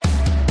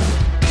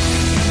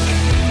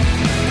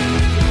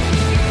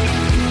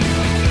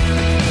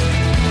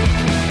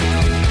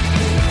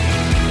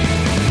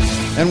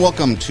And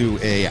welcome to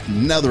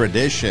another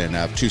edition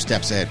of Two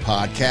Steps Ahead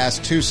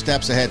Podcast. Two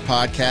Steps Ahead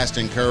Podcast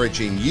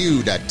encouraging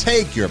you to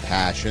take your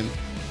passion,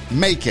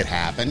 make it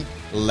happen,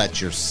 let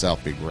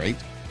yourself be great.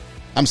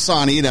 I'm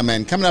Son Edom,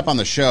 and coming up on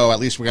the show, at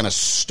least we're going to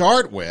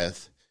start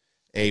with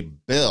a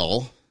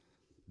bill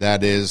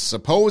that is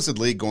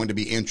supposedly going to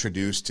be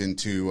introduced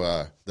into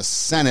the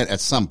Senate at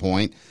some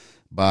point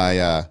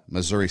by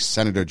Missouri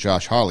Senator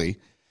Josh Hawley.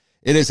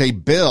 It is a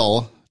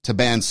bill to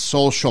ban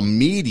social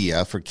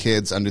media for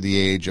kids under the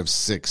age of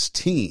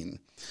 16.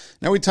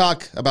 Now, we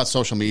talk about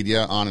social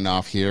media on and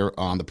off here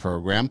on the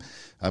program.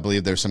 I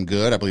believe there's some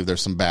good. I believe there's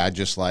some bad,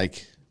 just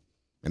like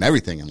in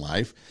everything in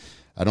life.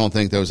 I don't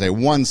think there's a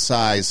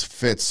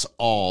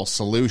one-size-fits-all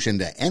solution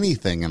to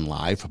anything in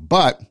life.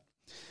 But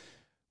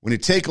when you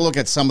take a look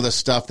at some of the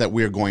stuff that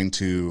we're going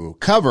to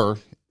cover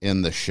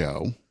in the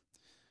show,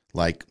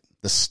 like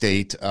the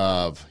state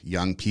of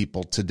young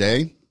people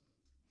today,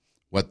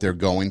 what they're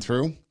going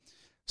through,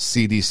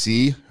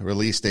 CDC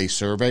released a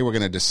survey we're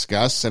going to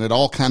discuss, and it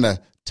all kind of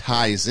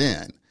ties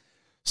in.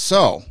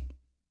 So,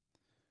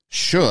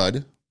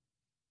 should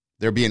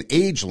there be an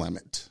age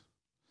limit?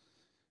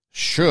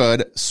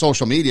 Should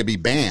social media be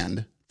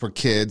banned for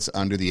kids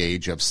under the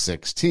age of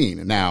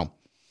 16? Now,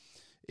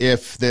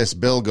 if this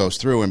bill goes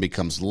through and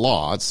becomes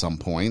law at some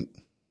point,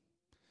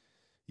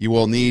 you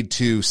will need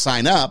to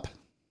sign up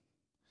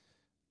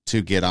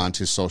to get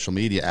onto social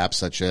media apps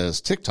such as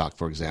TikTok,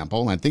 for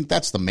example. And I think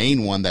that's the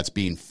main one that's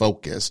being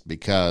focused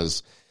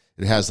because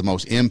it has the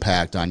most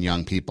impact on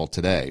young people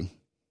today.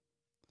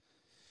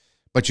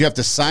 But you have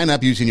to sign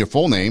up using your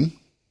full name,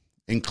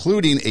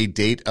 including a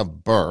date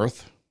of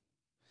birth,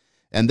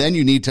 and then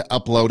you need to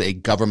upload a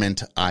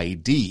government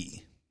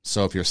ID.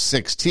 So if you're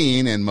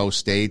 16, in most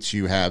states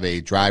you have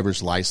a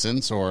driver's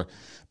license, or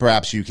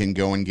perhaps you can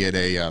go and get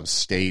a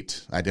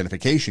state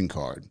identification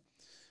card.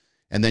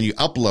 And then you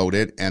upload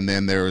it, and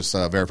then there's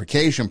a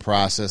verification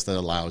process that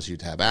allows you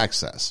to have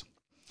access.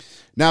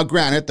 Now,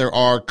 granted, there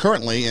are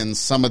currently in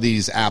some of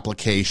these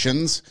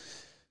applications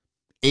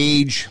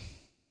age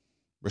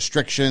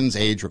restrictions,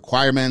 age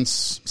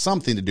requirements,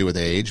 something to do with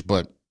age,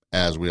 but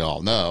as we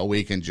all know,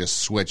 we can just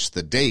switch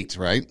the date,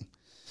 right?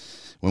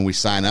 When we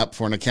sign up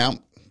for an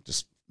account,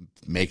 just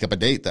make up a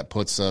date that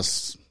puts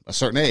us a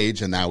certain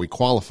age, and now we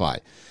qualify.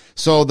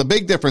 So the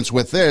big difference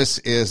with this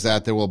is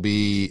that there will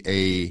be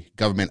a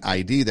government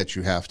ID that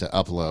you have to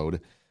upload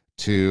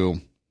to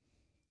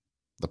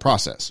the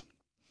process.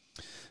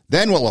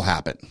 Then what will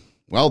happen?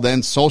 Well,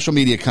 then social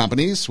media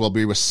companies will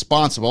be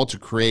responsible to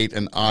create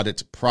an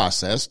audit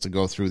process to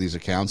go through these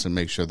accounts and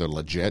make sure they're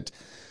legit.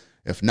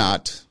 If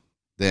not,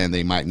 then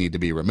they might need to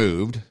be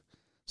removed.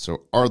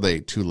 So are they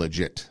too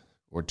legit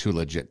or too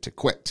legit to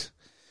quit?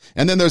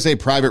 And then there's a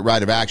private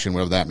right of action,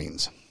 whatever that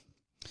means.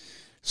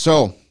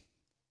 So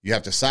you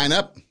have to sign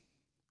up,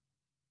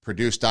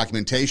 produce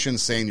documentation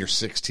saying you're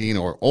 16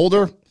 or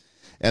older,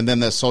 and then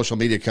the social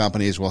media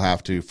companies will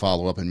have to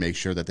follow up and make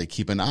sure that they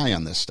keep an eye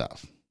on this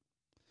stuff.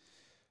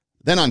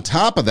 Then on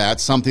top of that,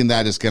 something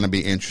that is going to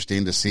be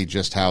interesting to see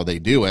just how they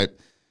do it,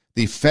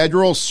 the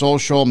Federal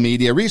Social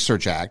Media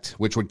Research Act,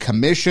 which would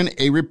commission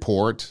a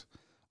report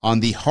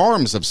on the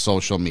harms of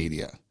social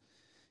media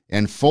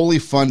and fully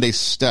fund a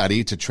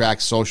study to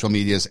track social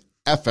media's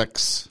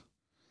effects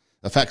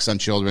on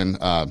children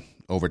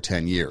over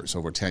 10 years,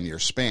 over a 10-year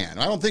span.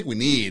 I don't think we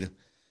need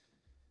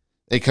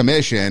a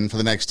commission for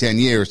the next 10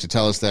 years to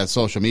tell us that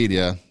social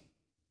media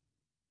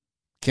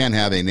can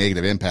have a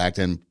negative impact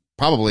and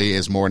probably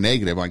is more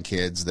negative on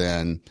kids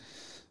than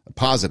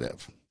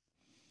positive.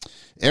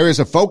 Areas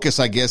of focus,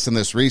 I guess, in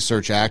this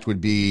Research Act would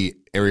be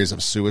areas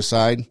of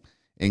suicide,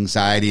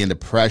 anxiety and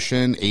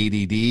depression,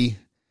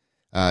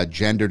 ADD,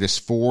 gender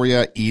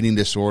dysphoria, eating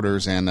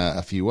disorders, and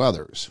a few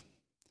others.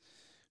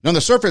 Now, on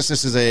the surface,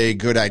 this is a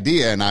good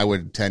idea, and I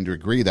would tend to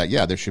agree that,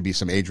 yeah, there should be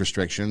some age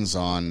restrictions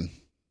on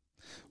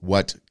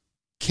what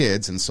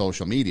kids and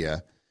social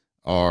media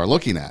are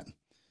looking at.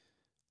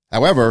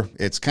 However,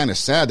 it's kind of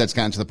sad that's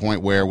gotten to the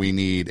point where we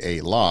need a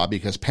law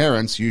because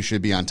parents, you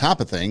should be on top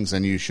of things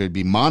and you should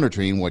be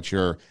monitoring what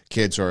your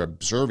kids are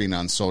observing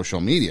on social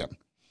media.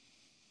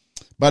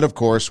 But, of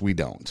course, we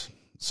don't.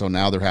 So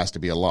now there has to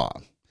be a law.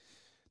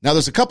 Now,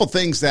 there's a couple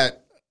things that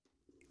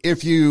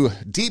if you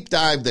deep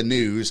dive the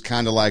news,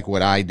 kind of like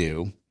what I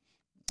do,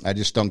 I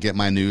just don't get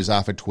my news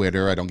off of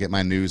Twitter. I don't get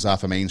my news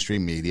off of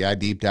mainstream media. I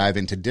deep dive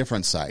into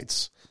different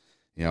sites.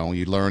 You know,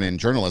 you learn in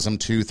journalism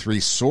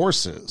 2-3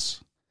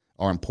 sources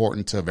are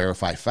important to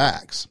verify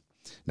facts.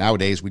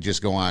 Nowadays, we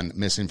just go on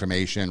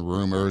misinformation,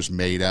 rumors,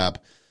 made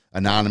up,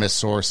 anonymous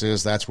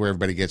sources. That's where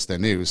everybody gets their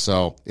news.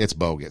 So it's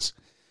bogus.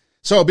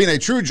 So being a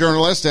true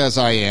journalist, as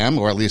I am,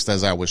 or at least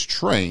as I was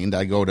trained,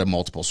 I go to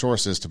multiple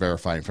sources to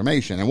verify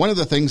information. And one of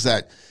the things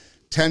that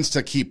tends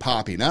to keep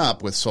popping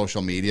up with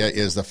social media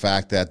is the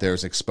fact that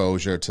there's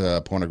exposure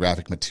to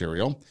pornographic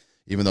material,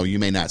 even though you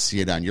may not see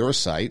it on your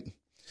site.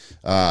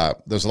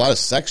 There's a lot of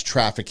sex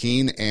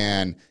trafficking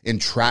and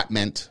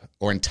entrapment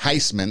or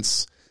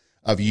enticements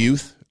of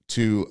youth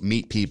to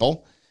meet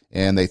people,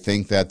 and they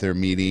think that they're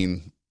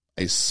meeting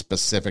a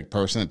specific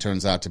person. It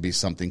turns out to be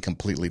something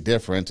completely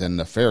different and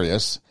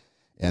nefarious,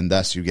 and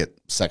thus you get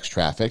sex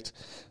trafficked.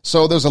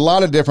 So there's a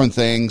lot of different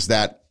things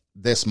that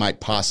this might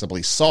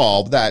possibly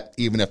solve that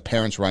even if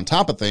parents were on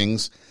top of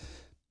things,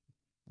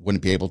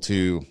 wouldn't be able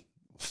to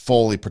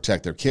fully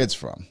protect their kids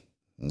from.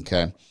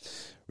 Okay?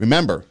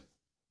 Remember,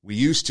 we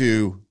used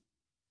to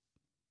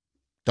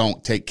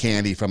don't take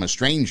candy from a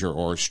stranger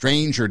or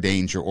stranger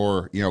danger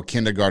or,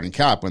 kindergarten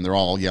cop when they're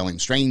all yelling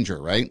stranger,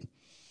 right?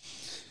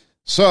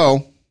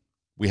 So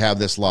we have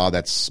this law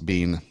that's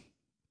being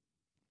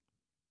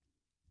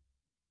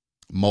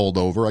mulled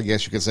over, I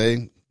guess you could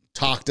say,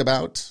 talked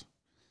about,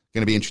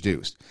 going to be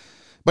introduced.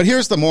 But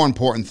here's the more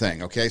important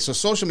thing, okay? So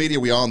social media,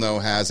 we all know,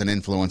 has an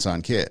influence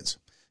on kids,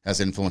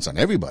 has influence on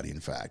everybody, in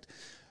fact.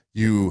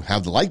 You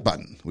have the like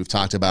button. We've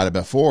talked about it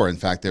before. In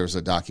fact, there was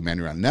a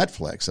documentary on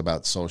Netflix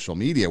about social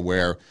media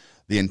where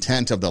the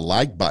intent of the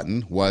like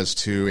button was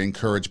to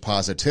encourage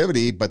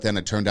positivity, but then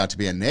it turned out to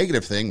be a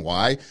negative thing.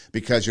 Why?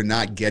 Because you're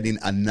not getting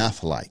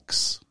enough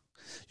likes.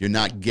 You're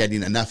not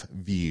getting enough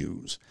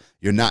views.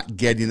 You're not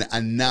getting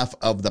enough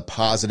of the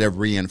positive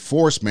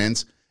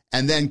reinforcements.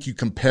 And then you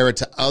compare it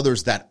to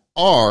others that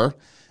are.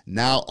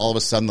 Now, all of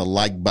a sudden, the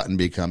like button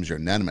becomes your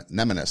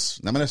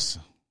nemesis.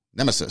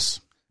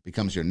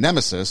 Becomes your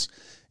nemesis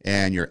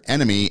and your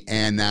enemy,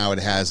 and now it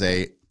has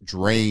a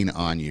drain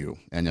on you,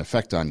 an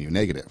effect on you,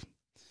 negative.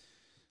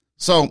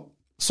 So,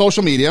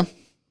 social media,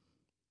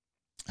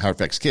 how it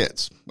affects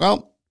kids.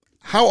 Well,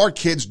 how are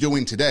kids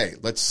doing today?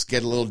 Let's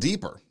get a little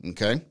deeper,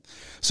 okay?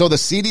 So the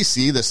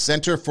CDC, the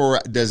Center for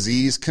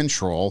Disease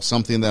Control,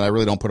 something that I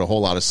really don't put a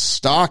whole lot of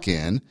stock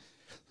in.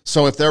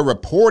 So if they're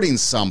reporting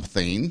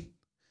something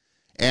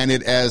and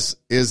it is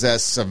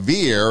as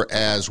severe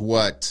as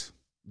what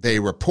they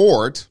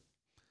report,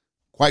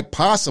 quite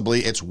possibly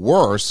it's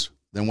worse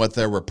than what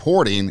they're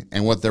reporting,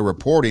 and what they're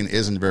reporting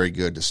isn't very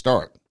good to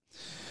start.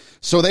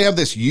 So they have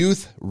this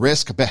youth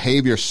risk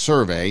behavior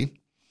survey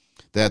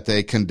that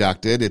they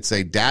conducted. It's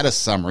a data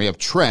summary of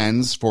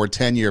trends for a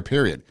 10-year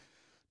period,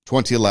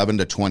 2011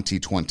 to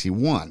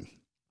 2021.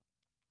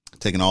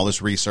 Taking all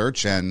this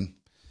research, and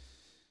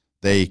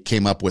they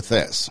came up with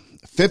this.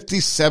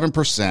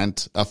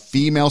 57% of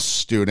female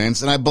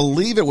students, and I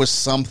believe it was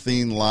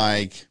something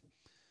like,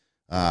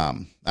 I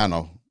don't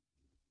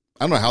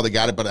know how they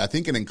got it, but I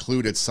think it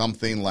included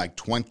something like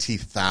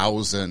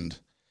 20,000,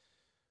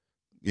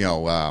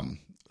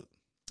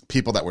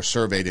 people that were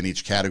surveyed in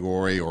each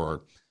category,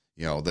 or,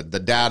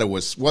 the data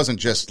wasn't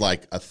just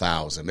like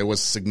 1,000. It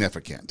was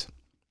significant.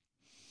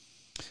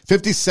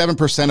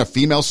 57% of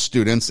female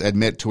students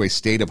admit to a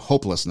state of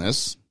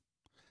hopelessness,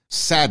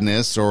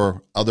 sadness,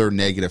 or other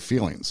negative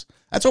feelings.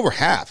 That's over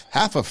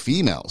half of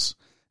female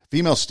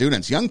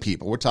students, young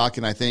people. We're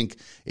talking, I think,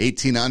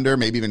 18 under,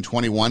 maybe even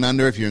 21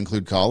 under if you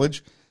include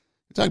college.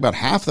 You're talking about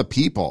half the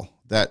people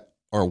that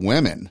are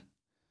women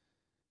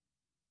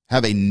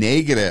have a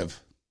negative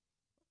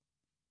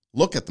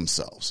look at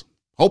themselves,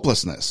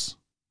 hopelessness,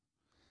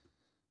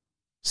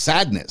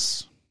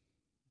 sadness,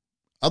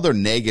 other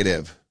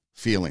negative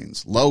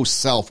feelings, low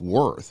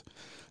self-worth.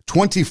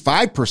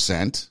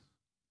 25%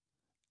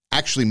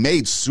 actually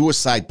made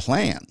suicide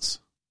plans.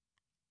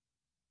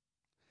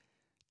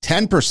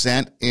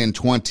 10% in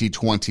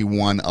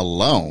 2021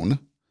 alone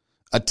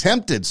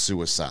attempted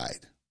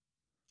suicide.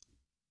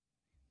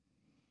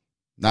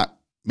 Not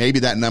maybe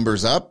that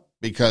number's up,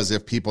 because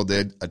if people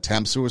did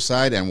attempt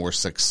suicide and were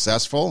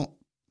successful,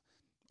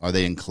 are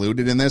they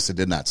included in this? It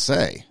did not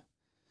say.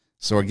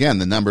 So again,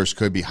 the numbers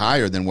could be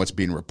higher than what's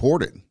being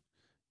reported.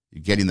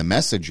 You're getting the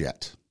message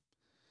yet?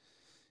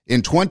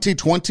 In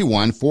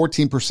 2021,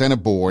 14%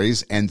 of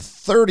boys and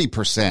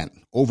 30%,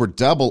 over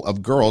double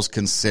of girls,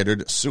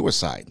 considered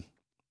suicide.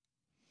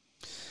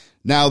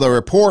 Now, the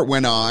report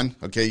went on,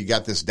 okay, you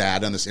got this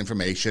data and this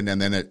information,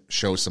 and then it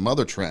shows some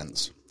other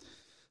trends.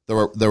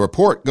 The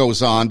report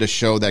goes on to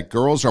show that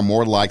girls are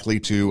more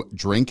likely to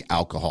drink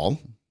alcohol,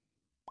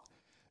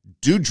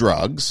 do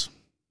drugs,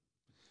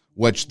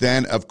 which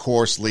then, of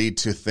course, lead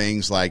to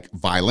things like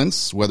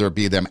violence, whether it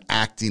be them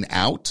acting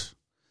out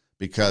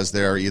because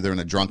they're either in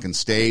a drunken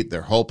state,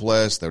 they're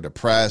hopeless, they're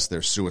depressed,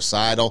 they're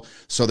suicidal,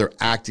 so they're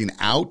acting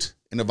out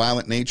in a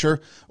violent nature,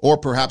 or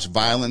perhaps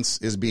violence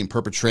is being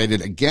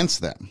perpetrated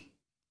against them.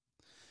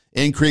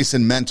 Increase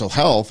in mental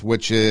health,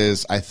 which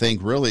is, I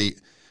think, really,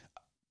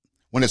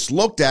 when it's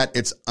looked at,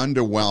 it's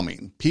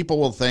underwhelming. People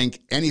will think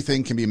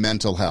anything can be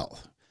mental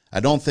health. I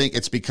don't think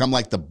it's become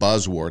like the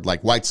buzzword,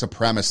 like white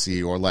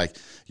supremacy, or like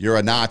you're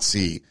a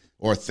Nazi,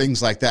 or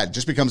things like that. It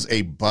just becomes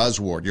a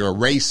buzzword. You're a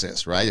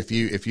racist, right? If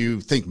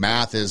you think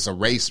math is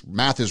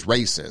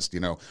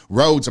racist.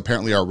 Roads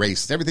apparently are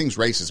racist. Everything's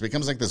racist. It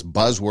becomes like this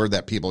buzzword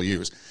that people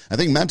use. I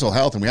think mental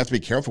health, and we have to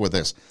be careful with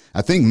this,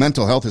 I think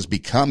mental health is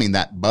becoming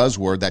that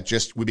buzzword that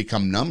just we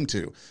become numb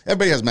to.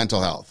 Everybody has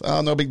mental health.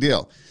 Oh, no big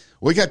deal.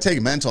 We got to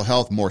take mental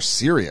health more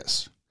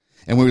serious.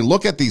 And when we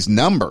look at these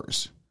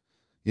numbers,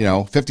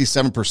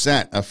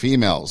 57% of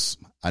females,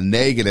 a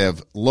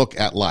negative look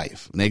at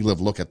life,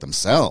 negative look at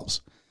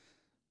themselves.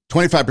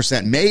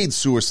 25% made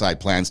suicide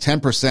plans,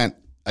 10%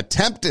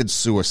 attempted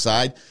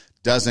suicide,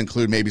 does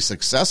include maybe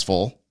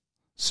successful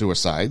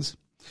suicides.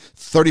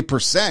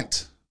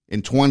 30%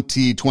 in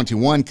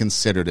 2021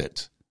 considered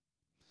it.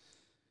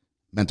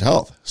 Mental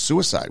health,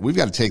 suicide. We've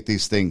got to take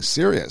these things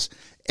serious.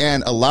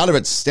 And a lot of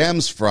it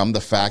stems from the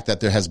fact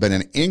that there has been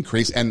an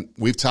increase, and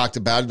we've talked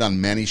about it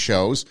on many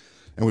shows,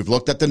 and we've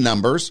looked at the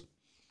numbers,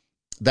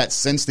 that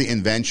since the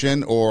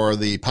invention or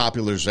the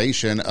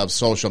popularization of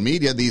social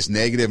media, these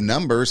negative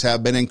numbers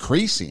have been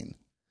increasing.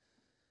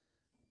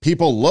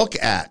 People look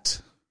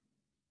at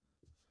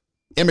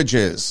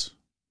images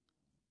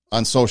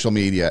on social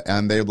media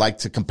and they like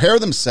to compare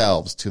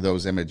themselves to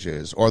those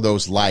images or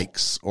those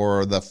likes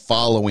or the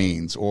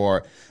followings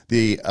or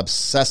the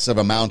obsessive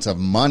amount of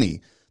money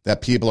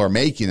that people are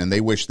making, and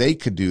they wish they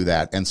could do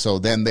that. And so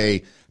then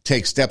they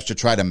take steps to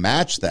try to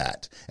match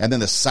that. And then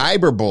the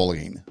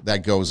cyberbullying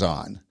that goes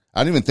on.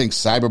 I don't even think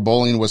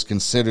cyberbullying was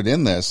considered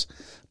in this,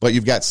 but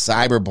you've got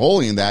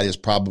cyberbullying that is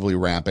probably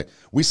rampant.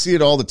 We see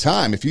it all the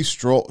time. If you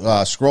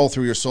scroll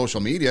through your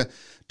social media,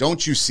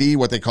 don't you see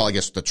what they call, I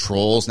guess, the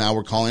trolls, now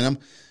we're calling them?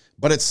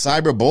 But it's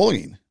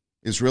cyberbullying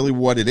is really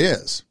what it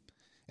is.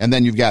 And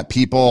then you've got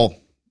people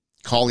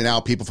calling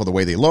out people for the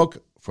way they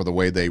look, for the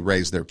way they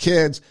raise their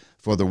kids,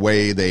 for the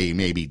way they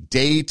maybe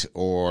date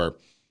or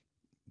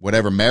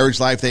whatever marriage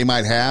life they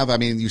might have. I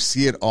mean, you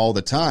see it all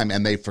the time,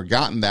 and they've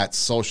forgotten that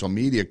social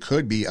media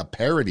could be a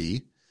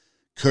parody,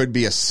 could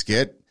be a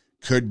skit,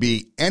 could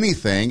be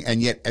anything,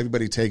 and yet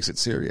everybody takes it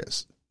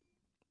serious.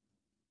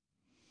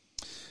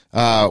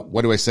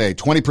 What do I say?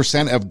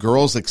 20% of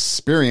girls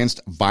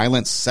experienced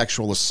violent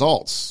sexual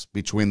assaults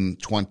between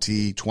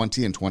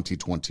 2020 and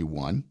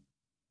 2021.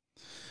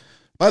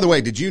 By the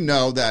way, did you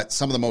know that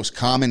some of the most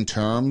common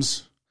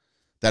terms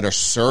that are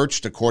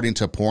searched according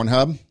to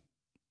Pornhub,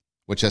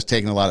 which has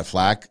taken a lot of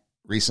flack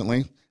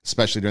recently,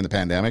 especially during the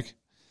pandemic.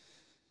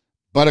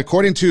 But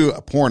according to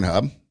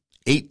Pornhub,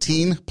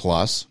 18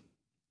 plus,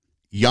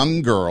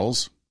 young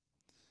girls,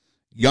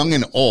 young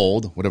and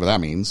old, whatever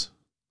that means,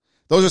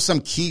 those are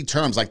some key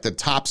terms, like the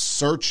top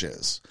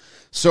searches.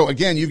 So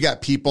again, you've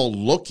got people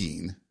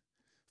looking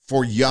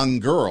for young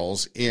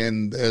girls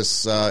in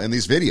these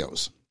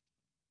videos.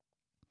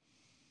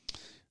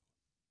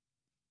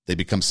 They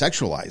become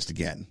sexualized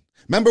again.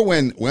 Remember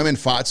when women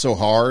fought so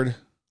hard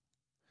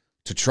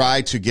to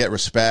try to get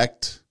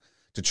respect,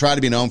 to try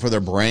to be known for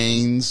their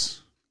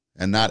brains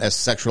and not as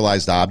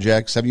sexualized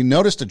objects? Have you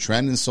noticed a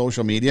trend in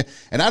social media?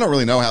 And I don't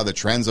really know how the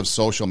trends of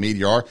social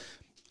media are.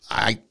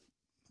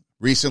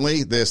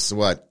 Recently,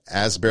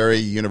 Asbury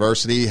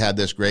University had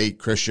this great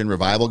Christian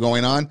revival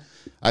going on.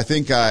 I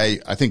think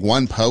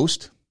one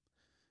post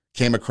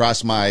came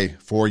across my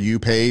For You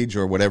page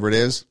or whatever it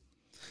is.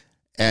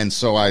 And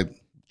so I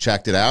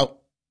checked it out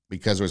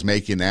because it was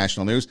making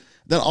national news.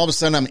 Then all of a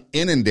sudden I'm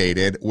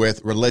inundated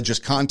with religious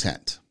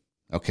content.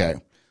 Okay.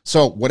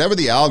 So whatever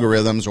the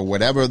algorithms or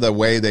whatever the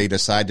way they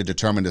decide to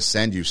determine to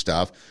send you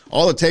stuff,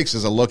 all it takes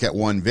is a look at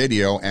one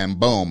video and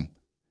boom,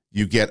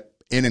 you get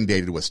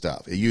inundated with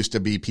stuff. It used to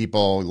be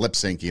people lip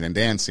syncing and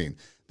dancing.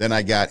 Then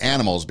I got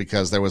animals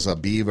because there was a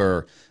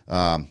beaver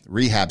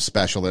rehab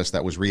specialist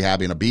that was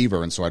rehabbing a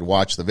beaver. And so I'd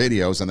watch the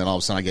videos and then all of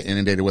a sudden I get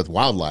inundated with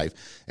wildlife.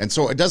 And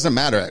so it doesn't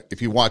matter.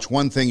 If you watch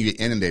one thing, you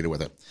get inundated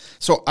with it.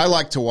 So I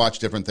like to watch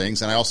different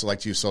things. And I also like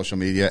to use social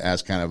media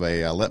as kind of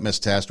a litmus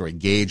test or a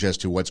gauge as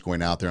to what's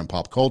going out there in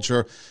pop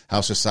culture,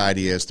 how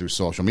society is through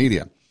social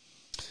media.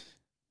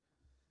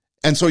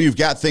 And so you've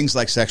got things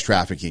like sex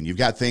trafficking. You've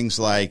got things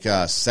like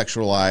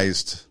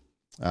sexualized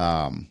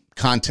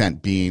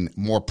content being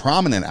more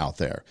prominent out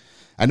there.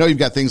 I know you've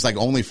got things like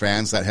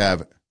OnlyFans that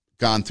have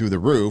gone through the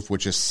roof,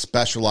 which is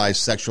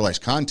specialized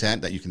sexualized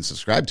content that you can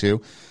subscribe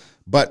to.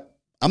 But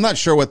I'm not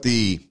sure what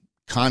the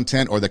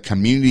content or the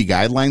community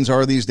guidelines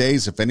are these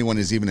days, if anyone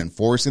is even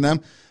enforcing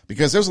them,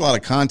 because there's a lot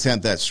of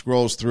content that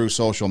scrolls through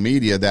social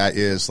media that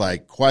is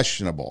like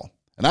questionable.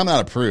 And I'm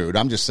not a prude.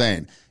 I'm just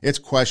saying it's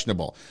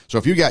questionable. So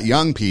if you got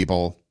young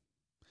people,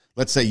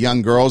 let's say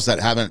young girls that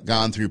haven't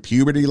gone through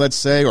puberty, let's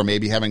say, or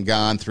maybe haven't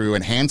gone through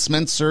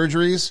enhancement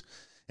surgeries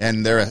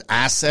and their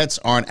assets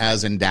aren't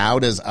as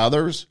endowed as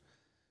others,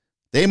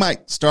 they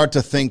might start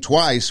to think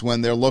twice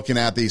when they're looking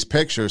at these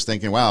pictures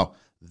thinking, wow,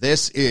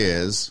 this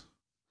is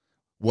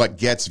what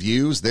gets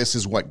views. This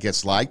is what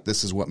gets liked.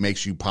 This is what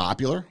makes you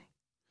popular.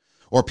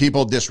 Or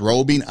people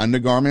disrobing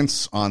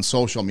undergarments on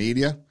social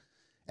media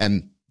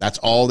and that's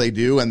all they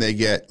do and they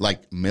get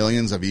like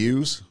millions of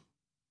views.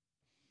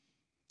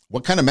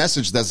 What kind of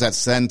message does that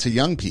send to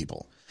young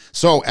people?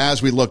 So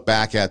as we look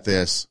back at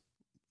this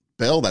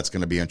bill that's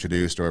going to be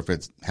introduced, or if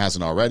it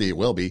hasn't already, it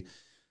will be,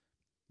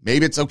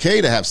 maybe it's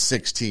okay to have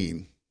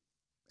 16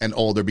 and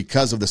older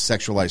because of the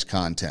sexualized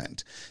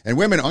content. And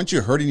women, aren't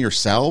you hurting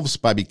yourselves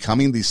by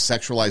becoming these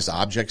sexualized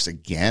objects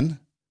again?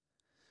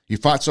 You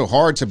fought so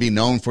hard to be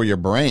known for your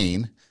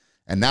brain,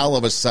 and now all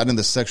of a sudden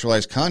the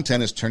sexualized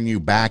content is turning you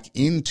back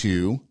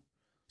into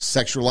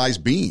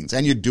sexualized beings,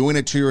 and you're doing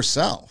it to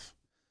yourself.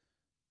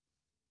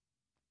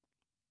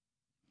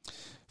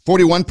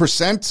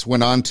 41%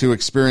 went on to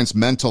experience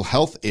mental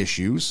health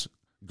issues.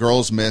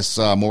 Girls miss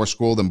more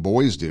school than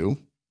boys do.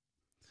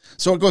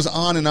 So it goes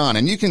on,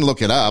 and you can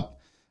look it up.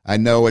 I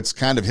know it's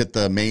kind of hit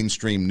the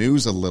mainstream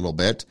news a little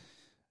bit,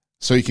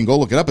 so you can go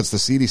look it up. It's the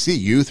CDC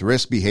Youth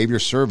Risk Behavior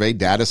Survey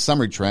Data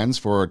Summary Trends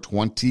for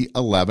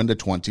 2011 to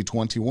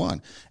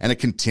 2021, and it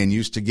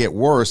continues to get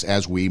worse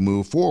as we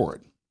move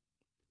forward.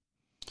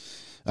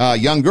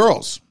 Young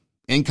girls,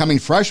 incoming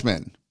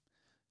freshmen,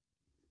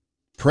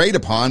 preyed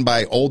upon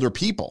by older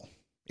people.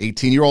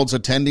 18-year-olds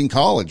attending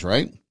college,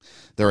 right?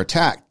 They're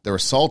attacked. They're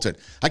assaulted.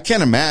 I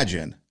can't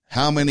imagine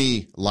how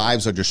many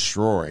lives are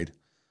destroyed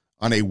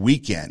on a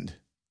weekend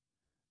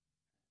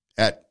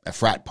at a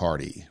frat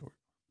party,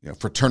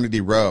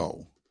 fraternity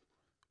row,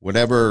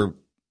 whatever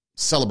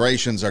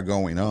celebrations are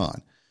going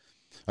on.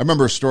 I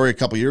remember a story a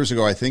couple years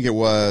ago. I think it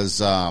was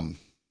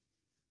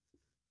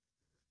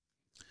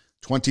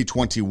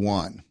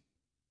 2021.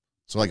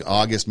 So like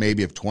August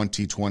maybe of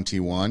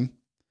 2021.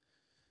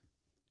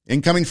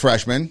 Incoming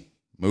freshman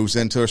moves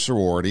into a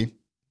sorority.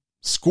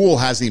 School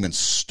hasn't even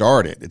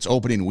started. It's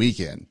opening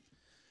weekend.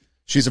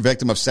 She's a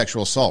victim of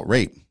sexual assault,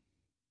 rape.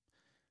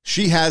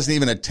 She hasn't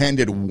even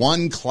attended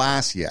one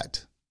class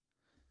yet.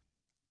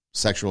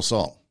 Sexual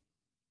assault.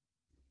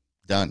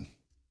 Done.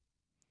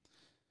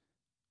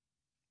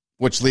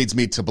 Which leads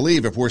me to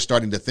believe, if we're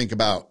starting to think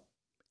about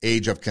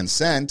age of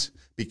consent,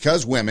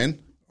 because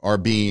women are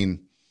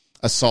being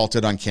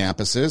assaulted on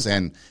campuses,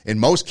 and in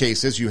most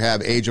cases you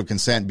have age of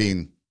consent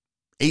being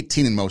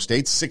 18 in most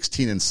states,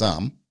 16 in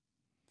some.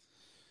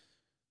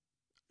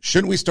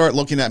 Shouldn't we start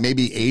looking at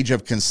maybe age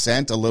of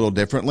consent a little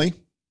differently?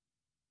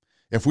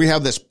 If we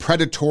have this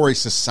predatory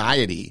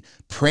society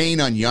preying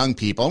on young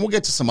people, and we'll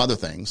get to some other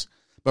things,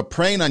 but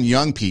preying on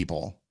young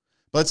people,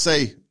 let's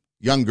say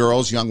young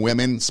girls, young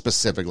women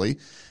specifically,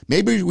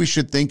 maybe we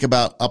should think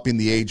about upping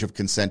the age of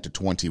consent to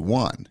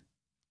 21.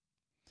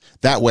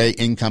 That way,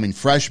 incoming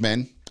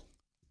freshmen,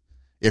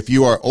 if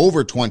you are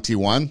over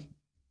 21,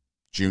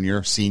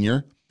 junior,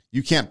 senior,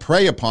 you can't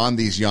prey upon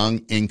these young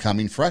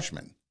incoming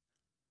freshmen.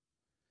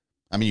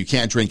 I mean, you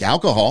can't drink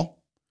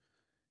alcohol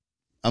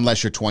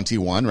unless you're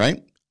 21,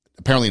 right?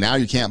 Apparently now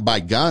you can't buy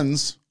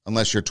guns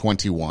unless you're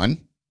 21.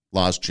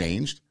 Laws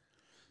changed.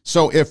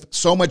 So if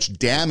so much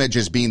damage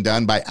is being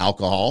done by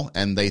alcohol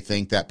and they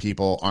think that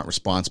people aren't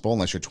responsible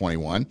unless you're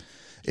 21,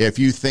 if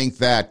you think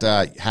that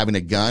having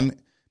a gun,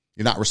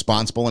 you're not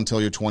responsible until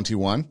you're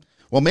 21,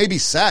 well, maybe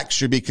sex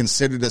should be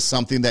considered as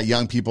something that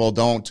young people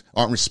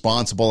aren't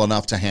responsible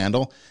enough to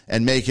handle,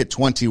 and make it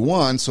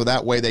 21 so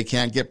that way they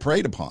can't get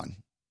preyed upon.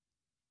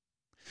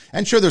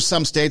 And sure, there's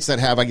some states that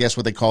have, I guess,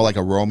 what they call like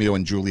a Romeo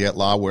and Juliet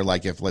law, where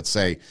like if, let's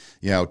say,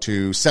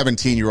 two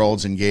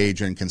 17-year-olds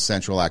engage in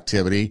consensual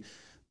activity,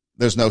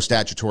 there's no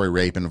statutory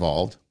rape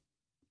involved.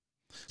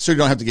 So you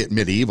don't have to get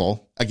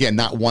medieval. Again,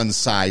 not one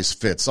size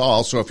fits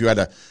all. So if you had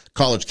a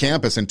college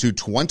campus and two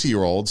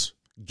 20-year-olds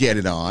get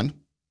it on,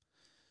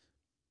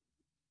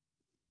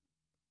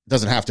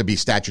 doesn't have to be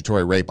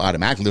statutory rape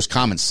automatically. There's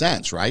common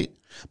sense, right?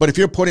 But if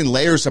you're putting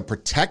layers of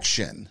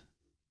protection,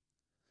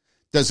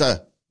 does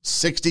a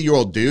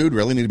 60-year-old dude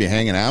really need to be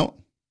hanging out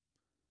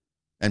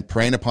and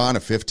preying upon a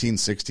 15,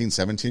 16,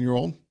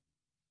 17-year-old?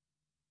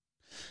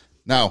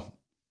 Now,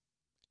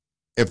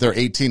 if they're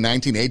 18,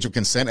 19, age of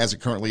consent as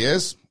it currently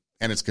is,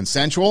 and it's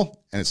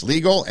consensual and it's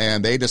legal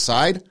and they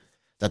decide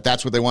that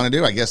that's what they want to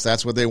do, I guess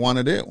that's what they want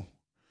to do.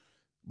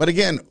 But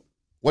again,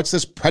 what's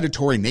this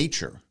predatory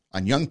nature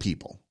on young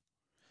people?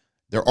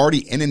 They're already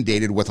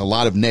inundated with a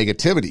lot of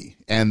negativity,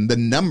 and the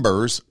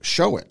numbers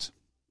show it.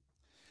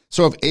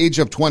 So if age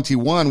of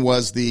 21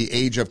 was the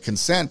age of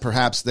consent,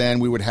 perhaps then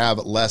we would have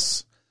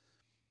less,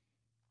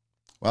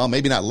 well,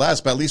 maybe not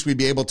less, but at least we'd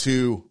be able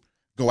to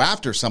go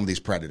after some of these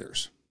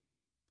predators,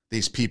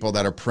 these people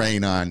that are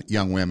preying on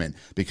young women.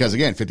 Because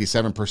again,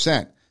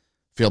 57%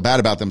 feel bad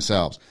about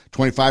themselves.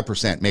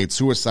 25% made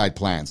suicide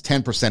plans.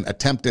 10%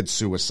 attempted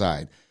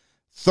suicide.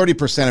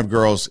 30% of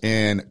girls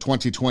in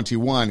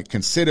 2021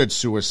 considered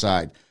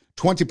suicide.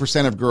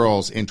 20% of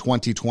girls in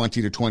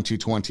 2020 to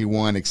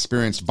 2021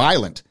 experienced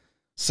violent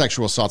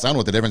sexual assaults. I don't know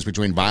what the difference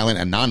between violent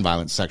and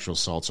nonviolent sexual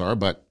assaults are,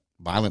 but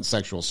violent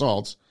sexual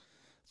assaults.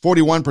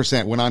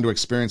 41% went on to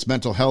experience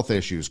mental health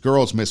issues.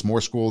 Girls miss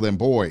more school than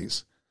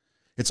boys.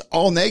 It's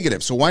all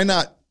negative. So why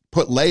not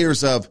put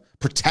layers of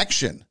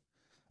protection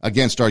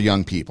against our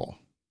young people?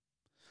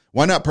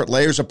 Why not put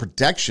layers of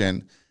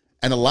protection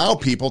and allow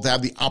people to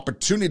have the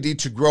opportunity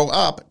to grow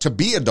up to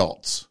be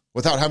adults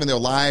without having their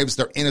lives,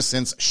 their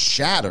innocence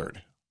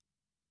shattered?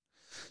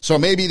 So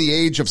maybe the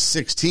age of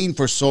 16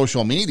 for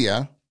social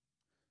media,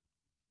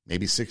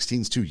 maybe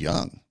 16 is too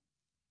young.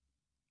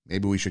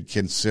 Maybe we should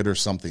consider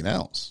something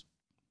else.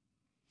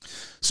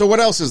 So what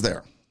else is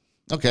there?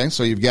 Okay,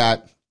 so you've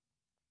got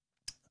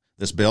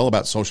this bill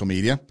about social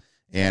media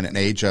and an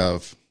age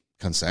of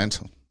consent.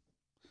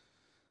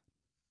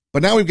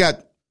 But now we've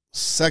got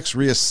sex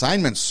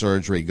reassignment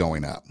surgery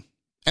going up.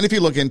 And if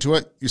you look into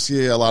it, you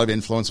see a lot of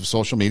influence of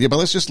social media, but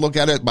let's just look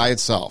at it by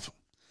itself.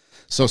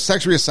 So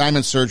sex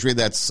reassignment surgery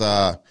that's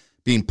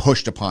being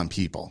pushed upon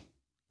people,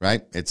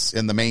 right? It's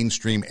in the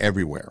mainstream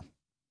everywhere.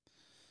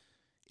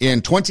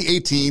 In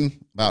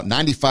 2018, about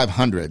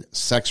 9,500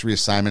 sex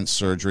reassignment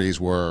surgeries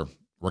were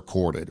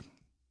recorded.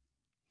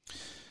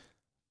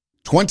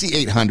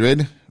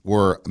 2,800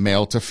 were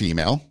male to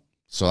female.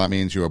 So that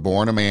means you were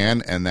born a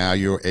man and now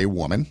you're a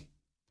woman.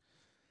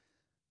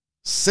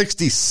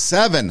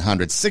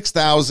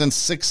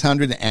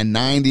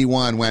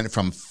 6,691 went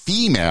from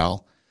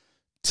female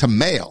to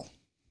male.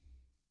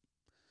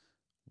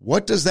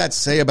 What does that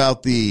say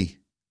about the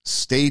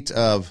state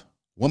of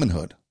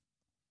womanhood,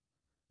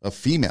 of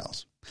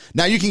females?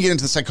 Now, you can get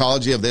into the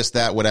psychology of this,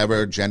 that,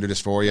 whatever, gender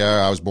dysphoria,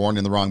 I was born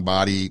in the wrong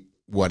body,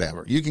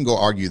 whatever. You can go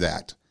argue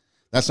that.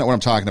 That's not what I'm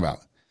talking about.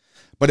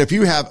 But if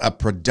you have a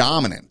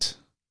predominant,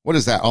 what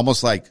is that,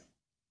 almost like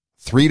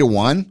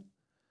 3-to-1?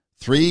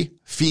 3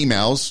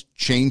 females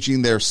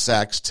changing their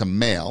sex to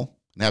male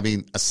and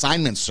having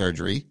assignment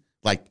surgery,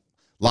 like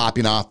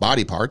lopping off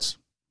body parts,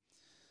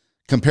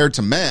 compared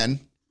to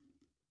men,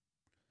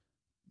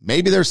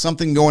 maybe there's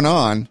something going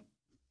on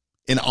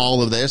in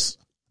all of this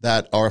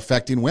that are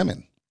affecting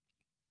women.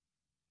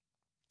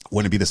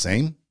 Wouldn't it be the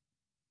same?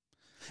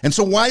 And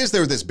so why is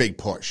there this big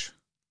push?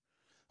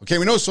 Okay,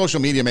 we know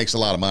social media makes a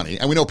lot of money,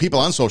 and we know people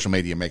on social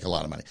media make a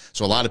lot of money.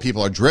 So a lot of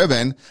people are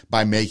driven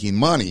by making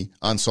money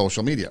on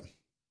social media.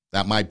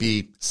 That might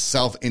be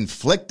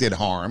self-inflicted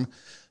harm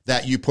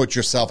that you put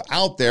yourself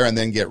out there and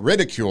then get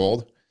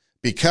ridiculed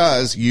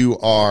because you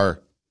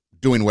are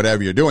doing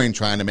whatever you're doing,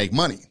 trying to make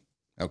money.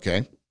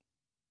 Okay?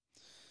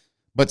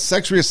 But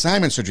sex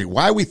reassignment surgery,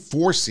 why are we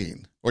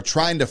forcing or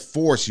trying to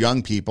force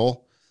young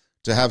people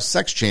to have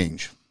sex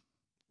change?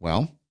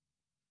 Well,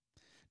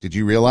 did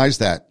you realize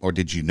that, or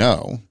did you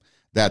know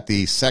that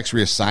the sex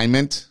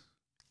reassignment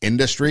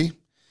industry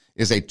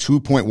is a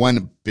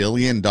 $2.1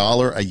 billion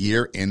a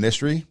year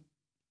industry?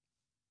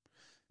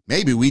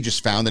 Maybe we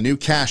just found a new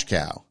cash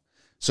cow.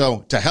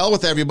 So to hell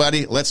with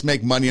everybody, let's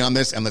make money on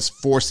this and let's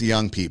force the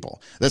young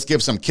people. Let's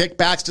give some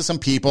kickbacks to some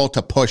people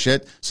to push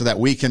it so that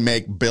we can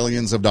make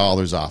billions of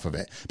dollars off of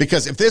it.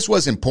 Because if this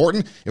was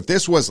important, if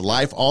this was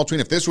life altering,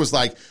 if this was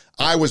like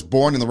I was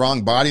born in the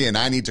wrong body and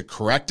I need to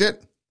correct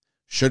it,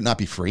 should it not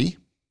be free?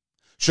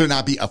 Should it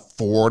not be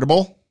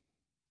affordable?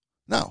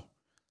 No.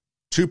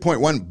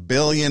 $2.1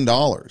 billion.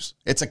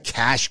 It's a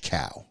cash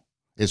cow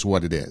is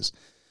what it is.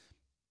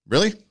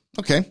 Really?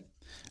 Okay.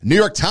 New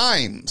York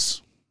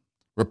Times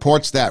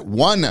reports that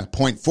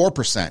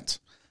 1.4%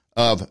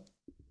 of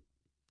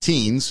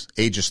teens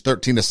ages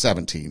 13 to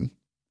 17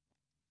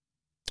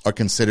 are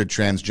considered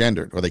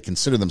transgendered, or they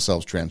consider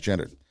themselves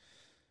transgendered.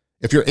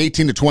 If you're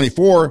 18 to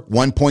 24,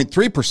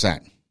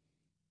 1.3%.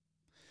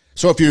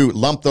 So if you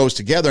lump those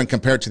together and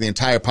compare it to the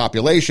entire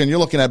population, you're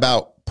looking at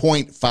about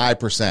 0.5%.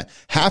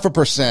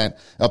 0.5%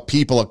 of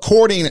people,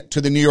 according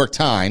to the New York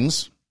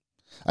Times,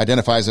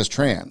 identifies as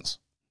trans.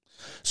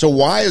 So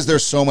why is there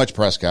so much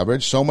press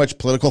coverage, so much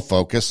political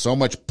focus, so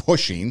much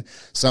pushing,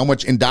 so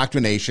much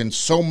indoctrination,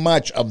 so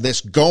much of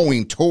this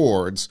going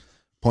towards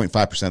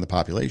 0.5% of the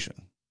population?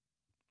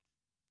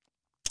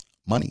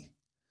 Money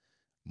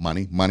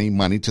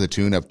to the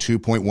tune of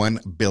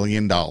 $2.1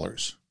 billion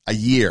a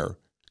year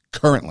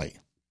currently.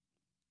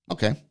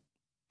 Okay.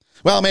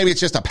 Well, maybe it's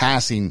just a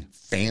passing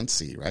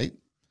fancy, right?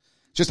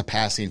 Just a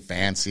passing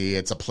fancy.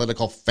 It's a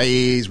political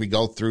phase. We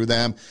go through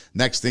them.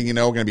 Next thing you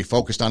know, we're going to be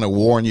focused on a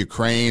war in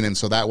Ukraine. And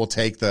so that will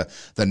take the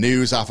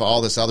news off of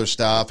all this other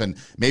stuff. And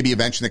maybe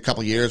eventually in a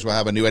couple of years, we'll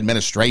have a new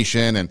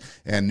administration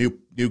and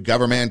new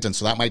government. And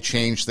so that might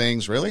change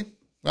things. Really?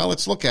 Well,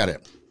 let's look at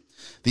it.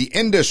 The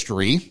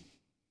industry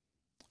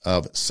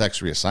of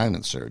sex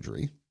reassignment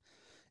surgery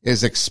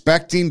is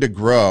expecting to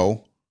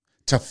grow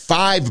to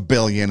 $5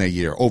 billion a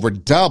year, over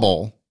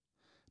double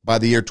by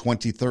the year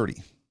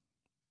 2030.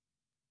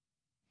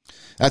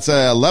 That's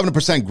a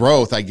 11%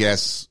 growth, I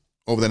guess,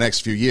 over the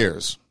next few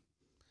years.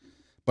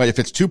 But if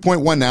it's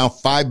 2.1 now,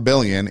 5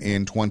 billion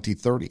in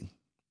 2030.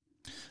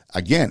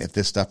 Again, if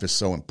this stuff is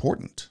so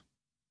important,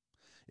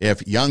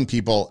 if young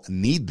people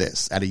need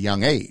this at a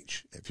young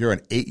age, if you're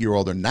an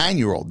 8-year-old or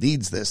 9-year-old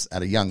needs this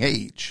at a young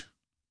age,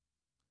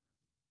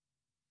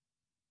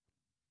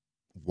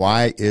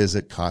 why is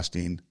it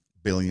costing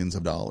billions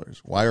of dollars?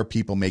 Why are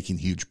people making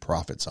huge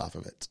profits off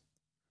of it?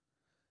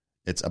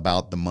 It's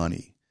about the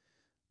money.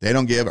 They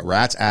don't give a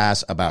rat's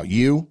ass about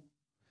you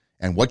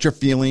and what you're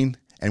feeling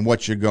and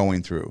what you're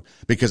going through.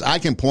 Because I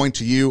can point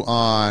to you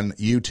on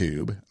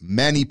YouTube,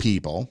 many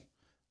people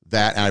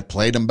that, and I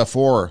played them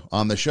before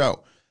on the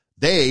show,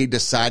 they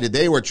decided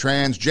they were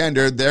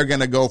transgendered. They're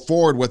going to go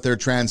forward with their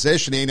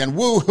transitioning and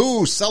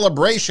woo-hoo,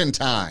 celebration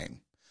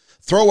time.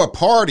 Throw a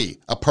party,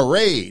 a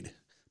parade,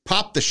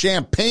 pop the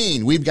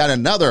champagne. We've got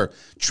another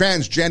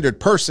transgendered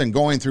person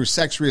going through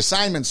sex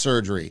reassignment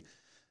surgery.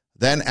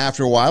 Then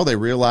after a while, they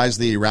realize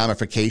the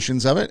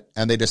ramifications of it,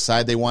 and they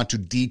decide they want to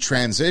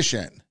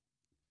detransition.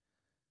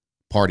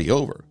 Party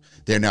over.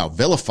 They're now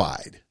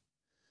vilified.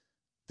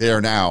 They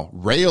are now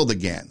railed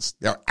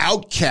against. They're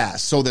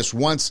outcast. So this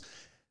once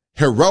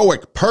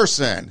heroic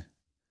person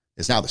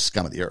is now the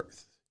scum of the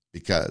earth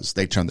because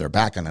they turned their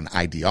back on an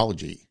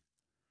ideology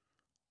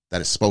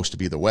that is supposed to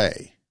be the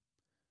way,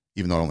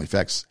 even though it only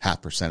affects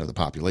 0.5% of the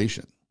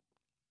population.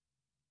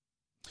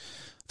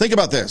 Think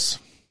about this.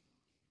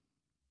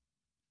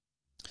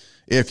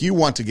 If you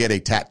want to get a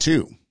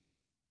tattoo,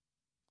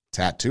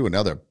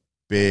 another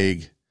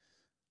big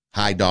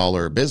high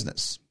dollar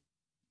business.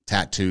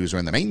 Tattoos are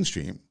in the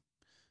mainstream.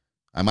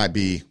 I might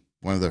be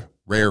one of the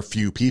rare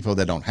few people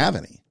that don't have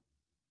any.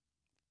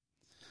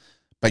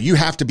 But you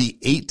have to be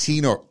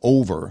 18 or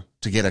over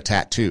to get a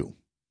tattoo.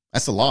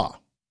 That's the law.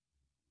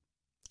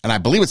 And I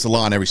believe it's the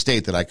law in every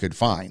state that I could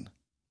find.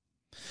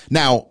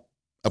 Now,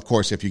 of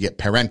course, if you get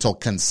parental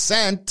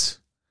consent,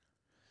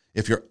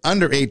 if you're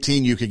under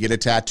 18, you could get a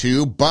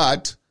tattoo,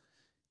 but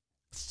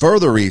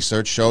further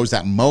research shows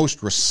that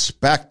most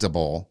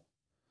respectable,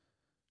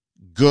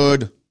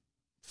 good,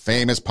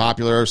 famous,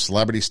 popular,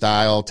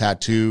 celebrity-style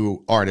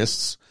tattoo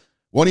artists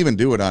won't even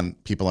do it on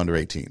people under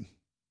 18.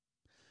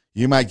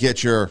 You might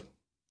get your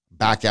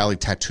back alley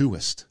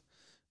tattooist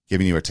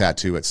giving you a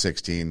tattoo at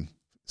 16,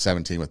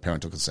 17 with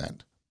parental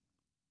consent.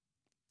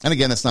 And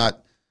again, it's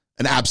not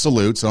an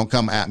absolute, so don't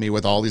come at me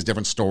with all these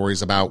different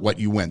stories about what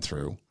you went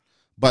through.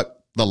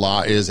 But the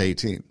law is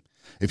 18.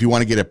 If you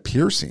want to get a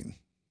piercing,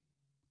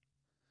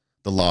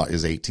 the law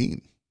is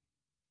 18.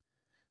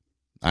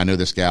 I know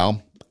this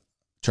gal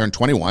turned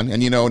 21,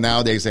 and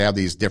nowadays they have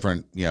these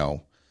different,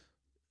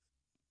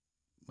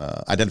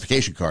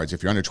 identification cards.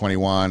 If you're under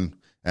 21,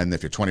 and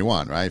if you're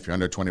 21, right? If you're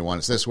under 21,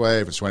 it's this way.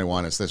 If it's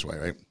 21, it's this way,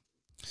 right?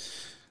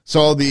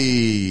 So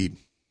the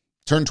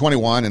turned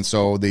 21, and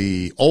so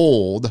the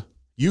old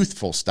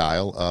youthful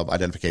style of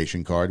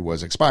identification card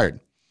was expired.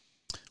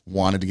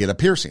 Wanted to get a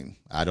piercing.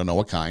 I don't know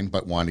what kind,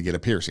 but wanted to get a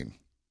piercing.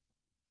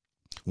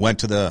 Went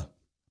to the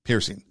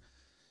piercing.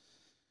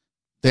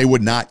 They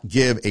would not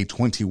give a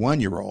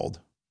 21-year-old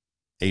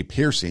a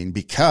piercing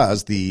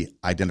because the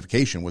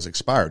identification was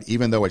expired.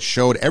 Even though it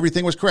showed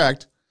everything was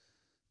correct,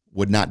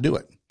 would not do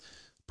it.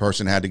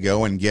 Person had to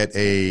go and get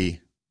a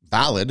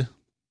valid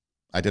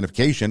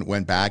identification,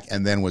 went back,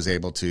 and then was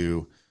able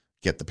to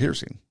get the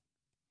piercing.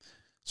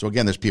 So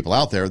again, there's people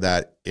out there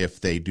that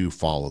if they do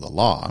follow the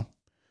law,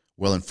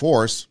 will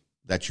enforce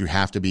that you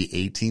have to be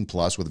 18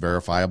 plus with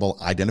verifiable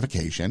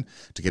identification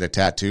to get a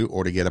tattoo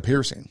or to get a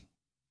piercing.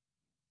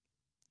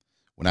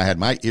 When I had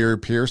my ear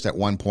pierced at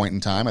one point in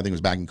time, I think it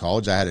was back in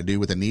college, I had to do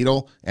with a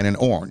needle and an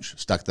orange.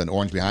 Stuck the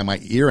orange behind my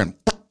ear and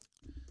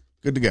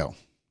good to go.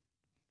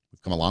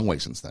 We've come a long way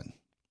since then.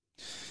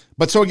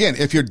 But so again,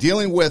 if you're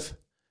dealing with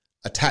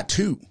a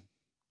tattoo,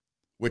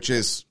 which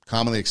is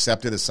commonly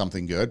accepted as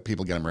something good,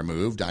 people get them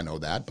removed, I know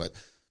that. But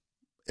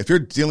if you're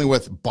dealing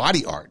with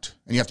body art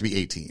and you have to be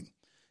 18,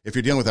 if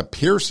you're dealing with a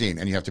piercing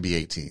and you have to be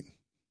 18,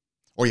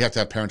 or you have to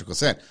have parental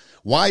consent,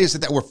 why is it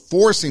that we're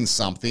forcing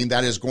something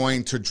that is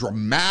going to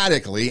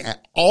dramatically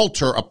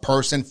alter a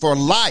person for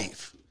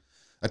life?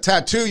 A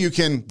tattoo you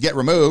can get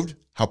removed,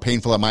 how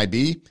painful it might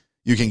be,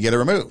 you can get it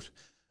removed.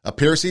 A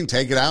piercing,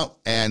 take it out,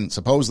 and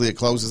supposedly it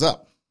closes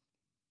up.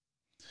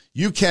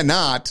 You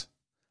cannot,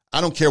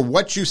 I don't care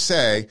what you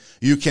say,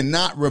 you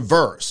cannot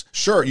reverse.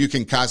 Sure, you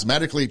can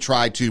cosmetically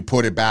try to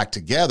put it back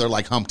together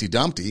like Humpty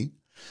Dumpty,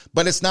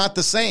 but it's not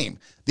the same.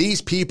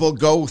 These people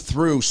go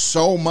through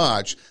so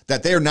much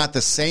that they're not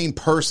the same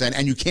person,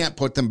 and you can't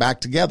put them back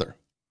together.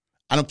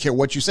 I don't care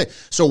what you say.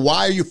 So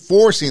why are you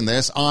forcing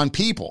this on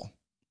people?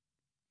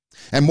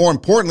 And more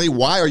importantly,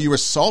 why are you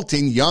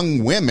assaulting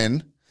young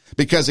women?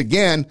 Because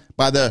again,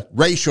 by the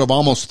ratio of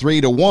almost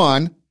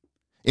 3-to-1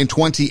 in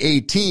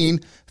 2018,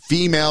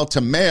 female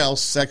to male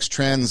sex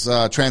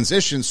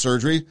transition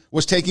surgery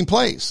was taking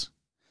place.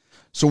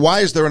 So why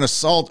is there an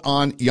assault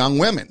on young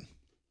women?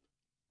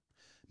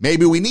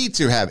 Maybe we need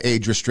to have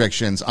age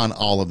restrictions on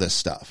all of this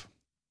stuff.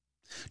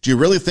 Do you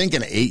really think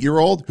an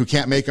 8-year-old who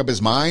can't make up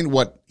his mind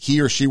what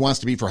he or she wants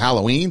to be for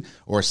Halloween,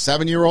 or a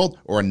 7-year-old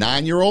or a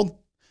 9-year-old?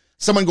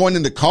 Someone going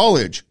into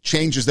college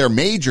changes their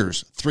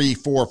majors 3,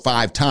 4,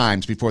 5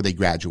 times before they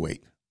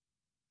graduate.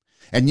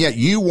 And yet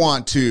you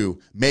want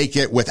to make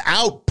it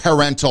without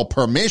parental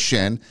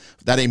permission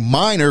that a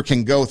minor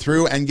can go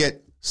through and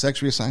get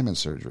sex reassignment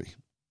surgery.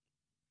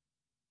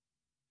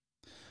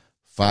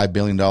 $5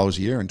 billion a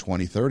year in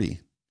 2030.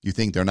 You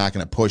think they're not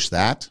going to push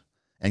that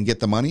and get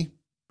the money?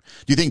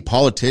 Do you think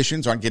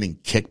politicians aren't getting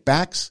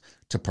kickbacks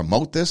to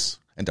promote this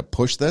and to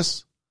push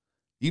this?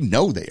 You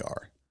know they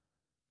are.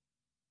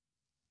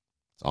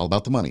 It's all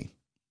about the money.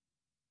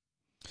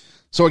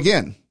 So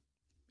again,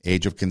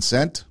 age of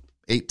consent,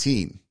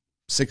 18,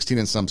 16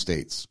 in some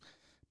states.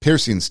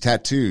 Piercings,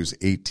 tattoos,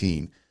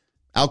 18.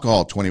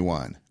 Alcohol,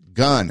 21.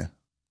 Gun,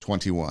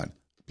 21.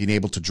 Being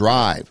able to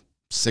drive,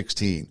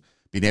 16.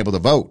 Being able to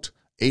vote,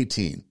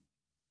 18.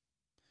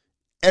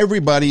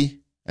 Everybody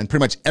and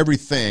pretty much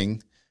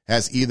everything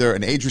has either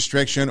an age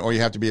restriction or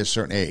you have to be a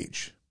certain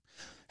age.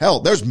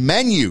 Hell, there's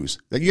menus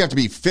that you have to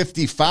be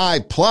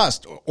 55 plus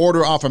to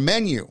order off a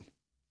menu.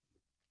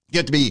 You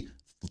have to be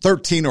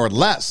 13 or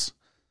less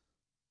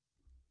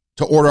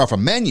to order off a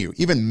menu.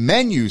 Even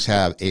menus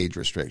have age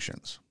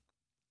restrictions.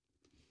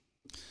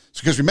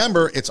 So, because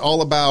remember, it's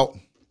all about,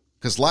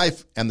 because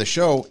life and the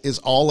show is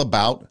all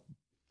about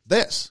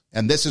this.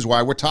 And this is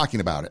why we're talking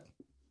about it.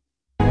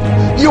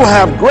 You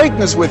have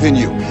greatness within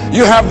you.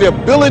 You have the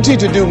ability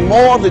to do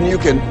more than you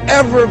can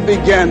ever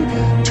begin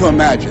to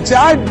imagine. See,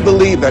 I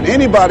believe that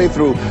anybody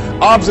through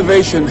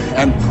observation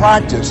and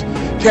practice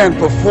can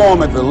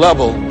perform at the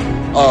level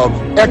of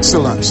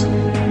excellence.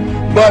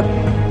 But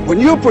when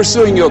you're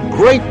pursuing your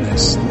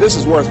greatness, this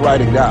is worth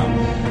writing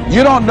down,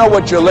 you don't know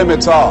what your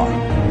limits are,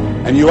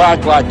 and you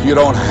act like you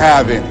don't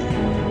have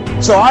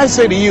any. So I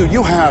say to you,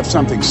 you have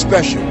something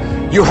special.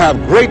 You have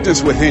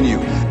greatness within you.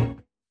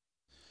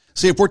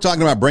 See, if we're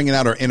talking about bringing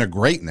out our inner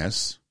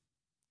greatness,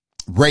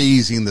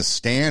 raising the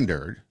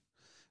standard,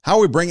 how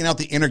are we bringing out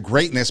the inner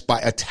greatness? By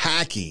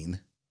attacking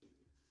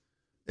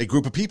a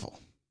group of people,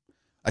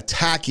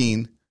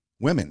 attacking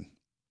women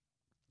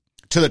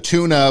to the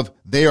tune of,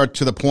 they are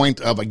to the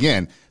point of,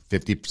 again,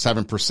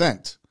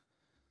 57%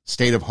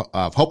 state of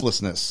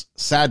hopelessness,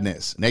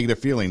 sadness, negative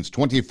feelings,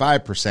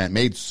 25%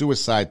 made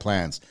suicide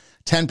plans,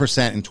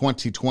 10% in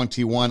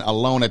 2021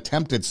 alone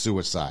attempted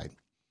suicide.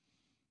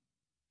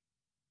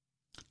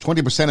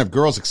 20% of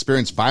girls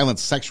experienced violent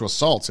sexual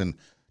assaults in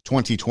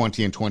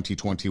 2020 and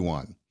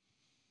 2021.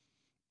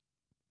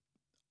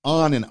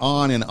 On and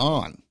on and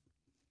on.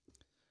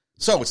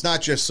 So it's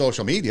not just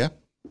social media.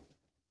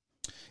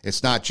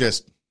 It's not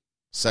just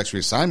sex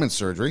reassignment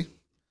surgery.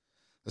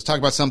 Let's talk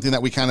about something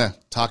that we kind of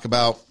talk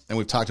about and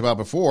we've talked about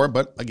before,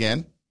 but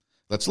again,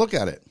 let's look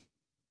at it.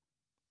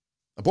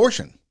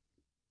 Abortion.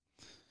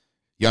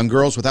 Young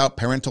girls without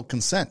parental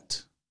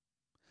consent.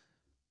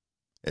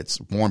 It's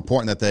more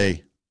important that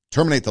they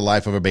terminate the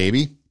life of a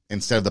baby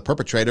instead of the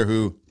perpetrator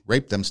who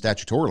raped them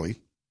statutorily.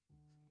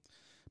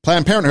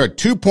 Planned Parenthood,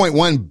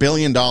 $2.1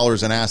 billion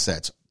in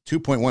assets.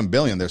 $2.1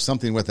 billion, there's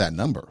something with that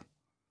number.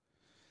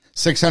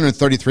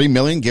 $633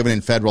 million given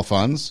in federal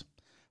funds.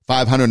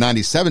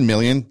 $597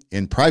 million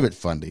in private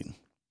funding.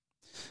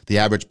 The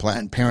average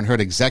Planned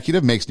Parenthood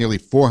executive makes nearly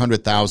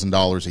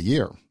 $400,000 a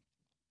year.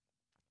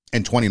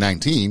 In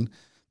 2019,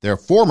 their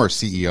former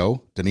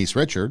CEO, Denise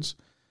Richards,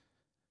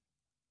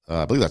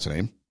 I believe that's her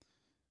name,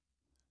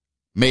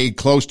 made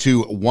close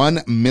to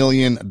 $1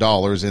 million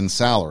in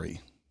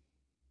salary.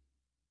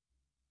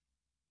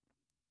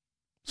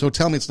 So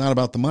tell me it's not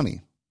about the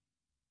money.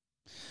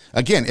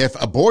 Again,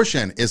 if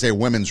abortion is a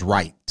women's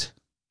right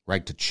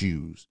to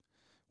choose,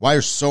 why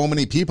are so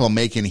many people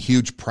making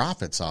huge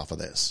profits off of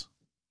this?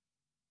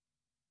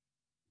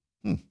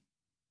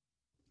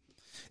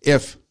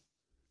 If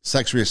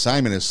sex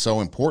reassignment is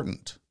so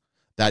important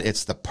that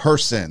it's the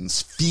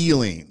person's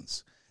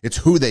feelings, it's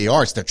who they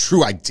are, it's their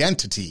true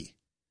identity,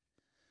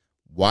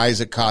 why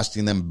is it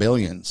costing them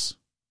billions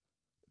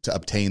to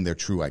obtain their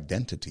true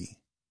identity?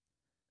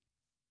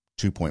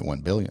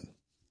 $2.1 billion.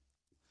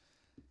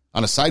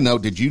 On a side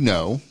note, did you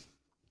know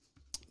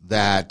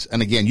that,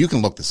 and again, you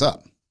can look this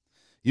up.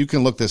 You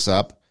can look this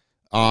up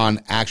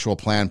on actual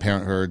Planned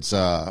Parenthood's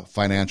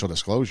financial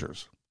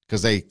disclosures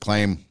because they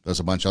claim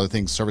there's a bunch of other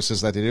things, services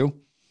that they do.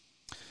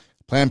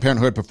 Planned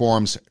Parenthood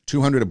performs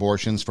 200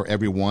 abortions for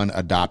every one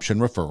adoption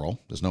referral.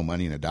 There's no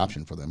money in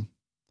adoption for them.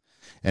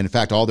 And in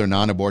fact, all their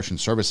non-abortion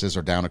services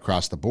are down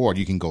across the board.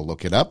 You can go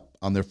look it up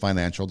on their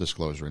financial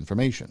disclosure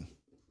information.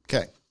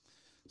 Okay,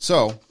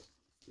 so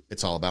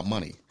it's all about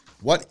money.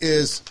 What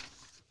is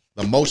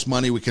the most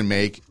money we can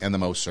make and the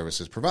most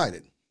services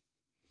provided?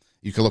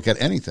 You can look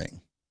at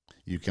anything.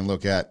 You can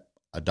look at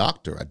a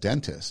doctor, a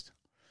dentist.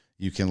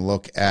 You can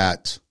look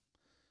at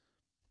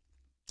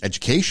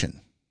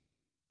education.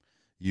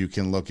 You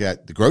can look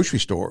at the grocery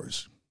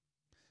stores.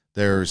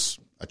 There's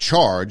a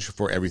charge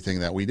for everything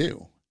that we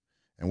do.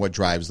 And what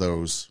drives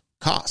those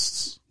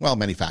costs? Well,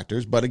 many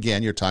factors, but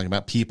again, you're talking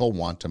about people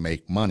want to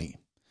make money.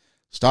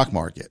 Stock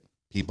market,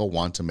 people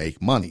want to make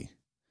money.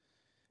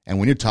 And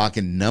when you're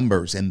talking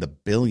numbers in the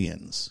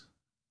billions,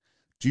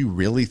 do you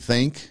really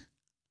think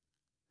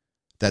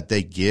that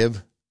they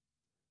give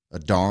a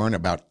darn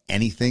about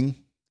anything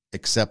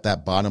except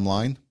that bottom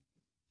line?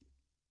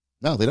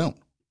 No, they don't.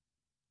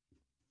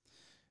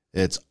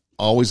 It's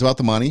always about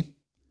the money.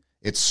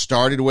 It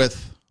started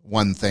with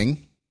one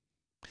thing,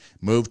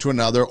 moved to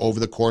another over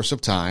the course of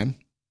time.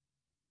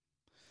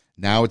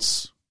 Now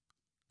it's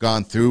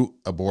gone through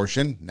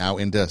abortion, now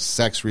into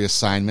sex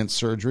reassignment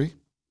surgery,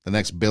 the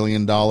next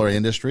billion-dollar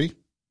industry.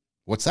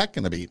 What's that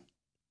going to be?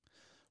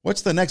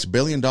 What's the next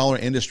billion-dollar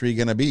industry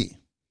going to be?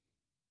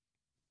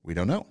 We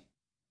don't know.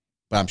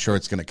 But I'm sure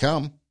it's going to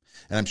come,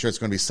 and I'm sure it's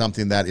going to be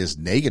something that is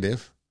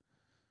negative,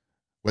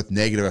 with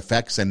negative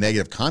effects and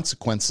negative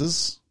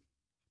consequences.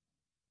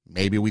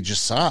 Maybe we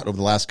just saw it over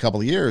the last couple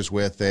of years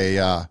with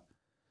a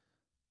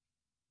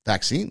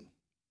vaccine.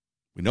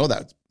 We know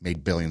that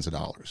made billions of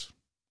dollars.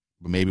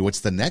 But maybe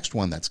what's the next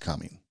one that's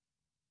coming?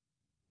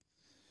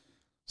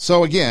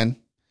 So again,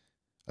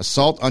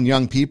 assault on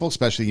young people,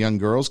 especially young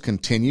girls,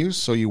 continues.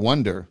 So you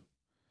wonder,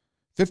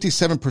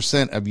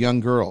 57% of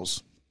young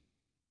girls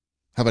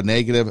have a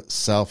negative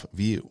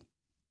self-view.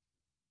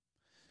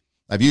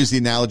 I've used the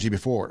analogy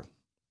before.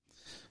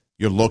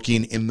 You're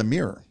looking in the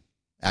mirror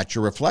at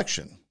your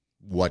reflection.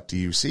 What do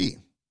you see?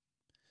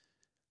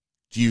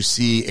 Do you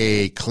see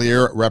a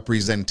clear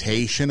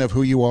representation of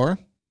who you are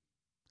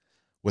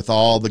with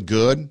all the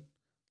good,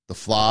 the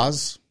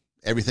flaws,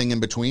 everything in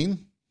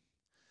between?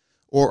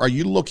 Or are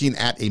you looking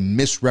at a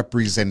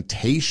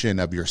misrepresentation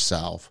of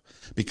yourself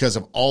because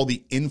of all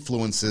the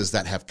influences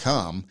that have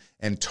come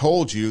and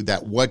told you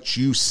that what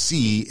you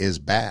see is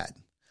bad.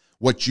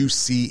 What you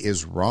see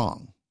is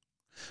wrong.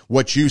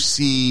 What you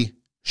see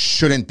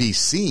shouldn't be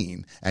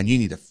seen, and you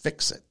need to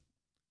fix it.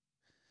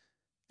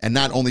 And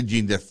not only do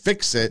you need to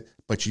fix it,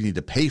 but you need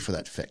to pay for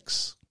that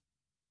fix.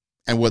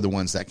 And we're the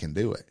ones that can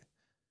do it.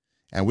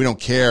 And we don't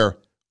care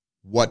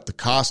what the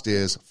cost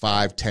is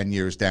 5, 10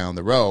 years down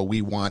the road.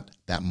 We want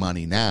that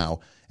money now,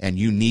 and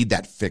you need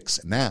that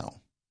fix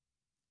now.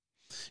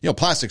 You know,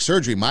 plastic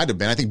surgery might have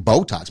been, I think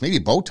Botox, maybe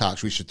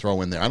Botox we should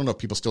throw in there. I don't know if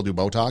people still do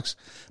Botox,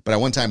 but at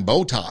one time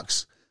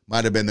Botox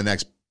might have been the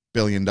next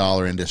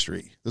billion-dollar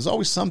industry. There's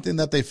always something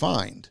that they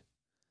find.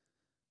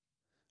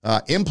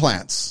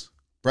 Implants,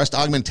 breast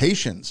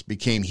augmentations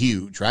became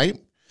huge, right?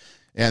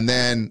 And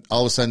then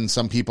all of a sudden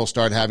some people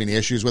started having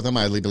issues with them.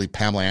 I believe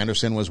Pamela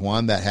Anderson was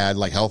one that had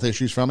like health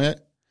issues from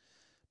it.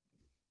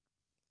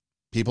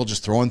 People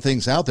just throwing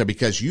things out there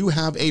because you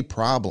have a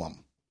problem.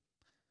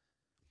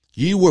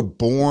 You were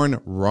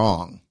born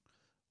wrong,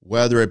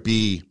 whether it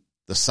be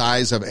the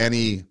size of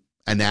any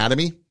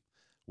anatomy,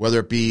 whether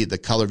it be the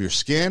color of your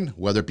skin,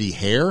 whether it be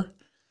hair,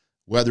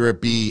 whether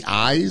it be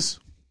eyes,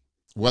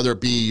 whether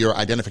it be your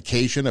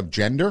identification of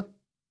gender.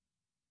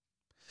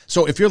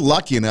 So if you're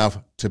lucky enough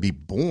to be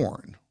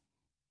born,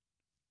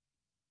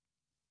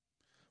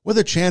 what are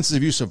the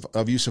chances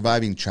of you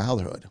surviving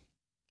childhood?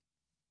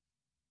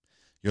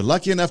 You're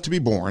lucky enough to be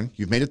born.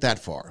 You've made it that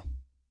far.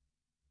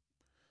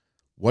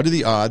 What are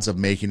the odds of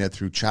making it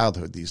through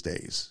childhood these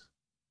days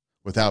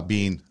without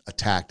being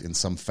attacked in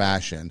some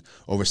fashion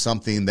over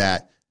something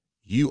that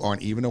you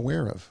aren't even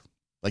aware of?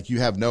 Like you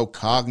have no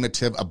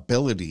cognitive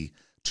ability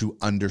to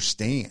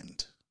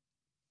understand.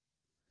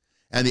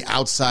 And the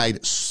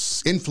outside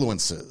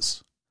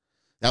influences,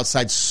 the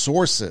outside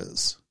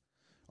sources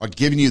are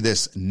giving you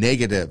this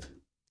negative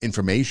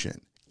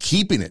information,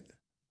 keeping it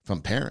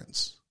from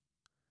parents.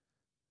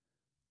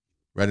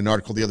 Read an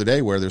article the other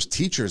day where there's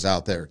teachers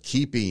out there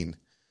keeping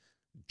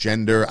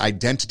gender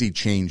identity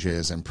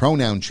changes and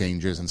pronoun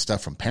changes and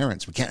stuff from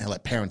parents. We can't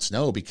let parents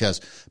know because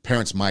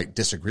parents might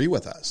disagree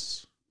with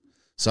us.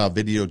 Saw a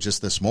video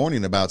just this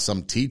morning about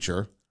some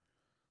teacher,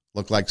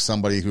 looked like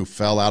somebody who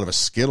fell out of a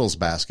Skittles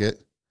basket,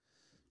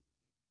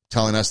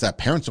 telling us that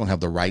parents don't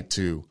have the right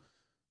to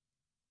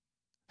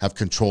have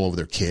control over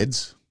their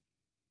kids.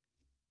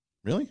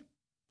 Really?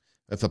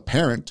 If a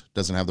parent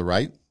doesn't have the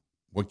right,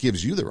 what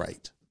gives you the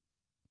right?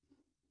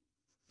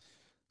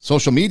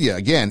 Social media,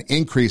 again,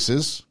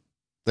 increases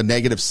the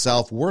negative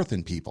self-worth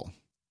in people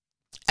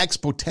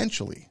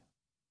exponentially.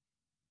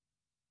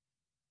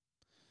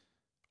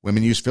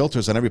 Women use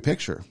filters on every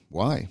picture.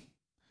 Why?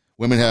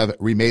 Women have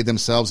remade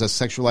themselves as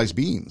sexualized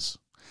beings.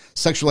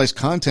 Sexualized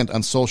content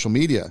on social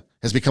media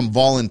has become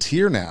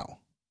volunteer now.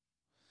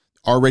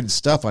 R-rated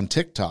stuff on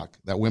TikTok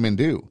that women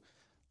do.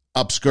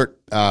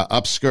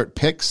 Upskirt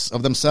pics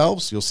of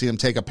themselves. You'll see them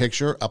take a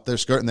picture up their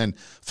skirt and then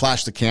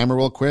flash the camera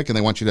real quick, and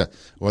they want you to,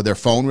 or their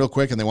phone real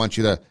quick, and they want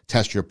you to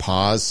test your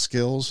pause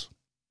skills.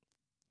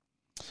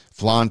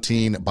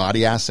 Flaunting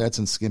body assets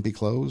and skimpy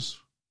clothes.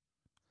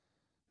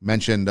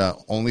 Mentioned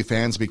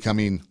OnlyFans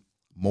becoming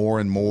more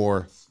and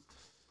more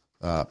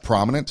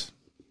prominent.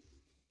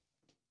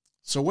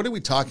 So what are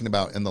we talking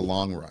about in the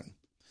long run?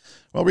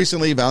 Well,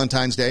 recently,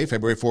 Valentine's Day,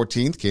 February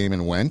 14th, came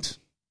and went.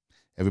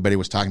 Everybody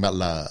was talking about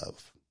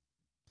love.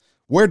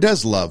 Where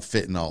does love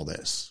fit in all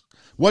this?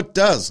 What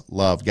does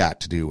love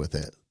got to do with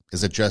it?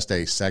 Is it just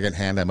a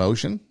secondhand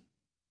emotion?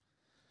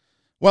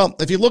 Well,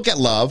 if you look at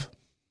love,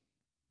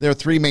 there are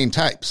three main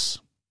types.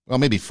 Well,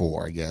 maybe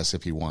four, I guess,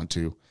 if you want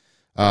to.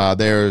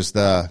 There's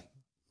the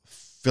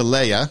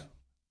philia,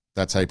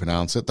 that's how you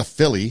pronounce it, the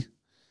philly,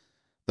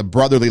 the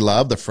brotherly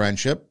love, the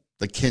friendship,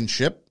 the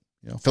kinship,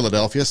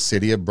 Philadelphia,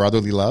 city of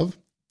brotherly love.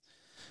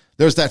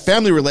 There's that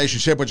family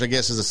relationship, which I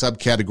guess is a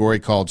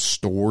subcategory called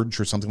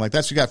storge or something like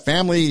that. So you got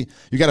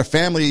a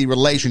family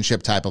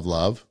relationship type of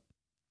love.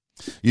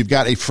 You've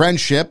got a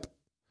friendship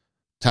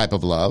type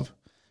of love.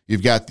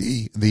 You've got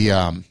the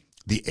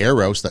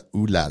eros, the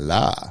ooh la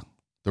la,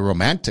 the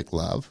romantic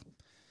love.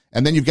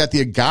 And then you've got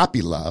the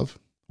agape love,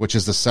 which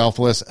is the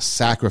selfless,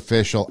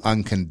 sacrificial,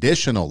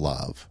 unconditional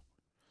love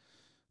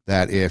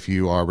that if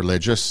you are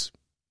religious,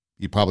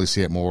 you probably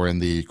see it more in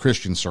the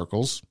Christian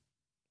circles.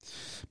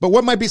 But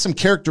what might be some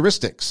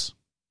characteristics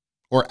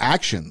or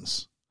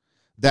actions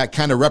that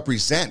kind of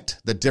represent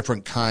the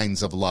different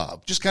kinds of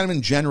love? Just kind of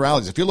in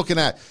generalities. If you're looking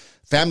at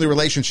family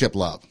relationship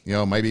love,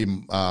 maybe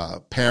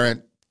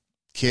parent,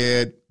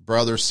 kid,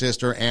 brother,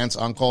 sister, aunts,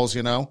 uncles,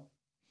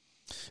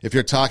 If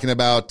you're talking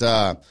about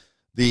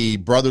the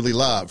brotherly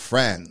love,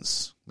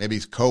 friends, maybe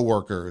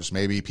coworkers,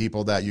 maybe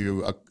people that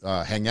you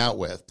hang out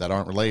with that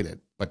aren't related,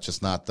 but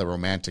just not the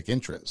romantic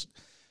interest.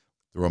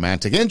 The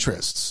romantic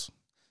interests.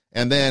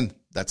 And then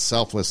that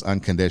selfless,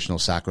 unconditional,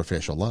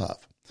 sacrificial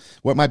love.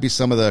 What might be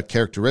some of the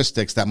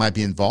characteristics that might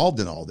be involved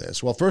in all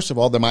this? Well, first of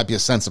all, there might be a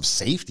sense of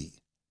safety.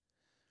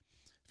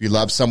 If you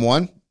love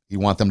someone, you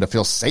want them to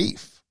feel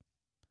safe.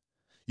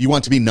 You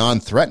want to be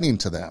non-threatening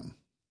to them.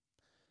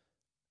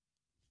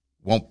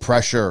 Won't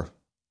pressure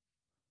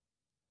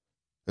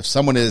if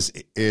someone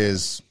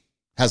has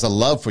a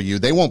love for you,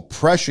 they won't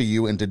pressure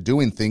you into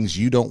doing things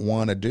you don't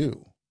want to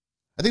do.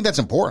 I think that's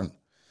important.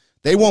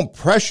 They won't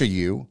pressure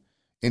you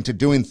into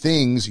doing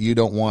things you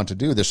don't want to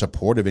do. They're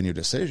supportive in your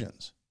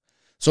decisions.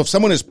 So if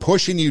someone is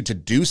pushing you to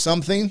do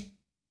something,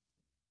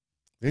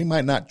 they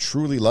might not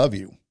truly love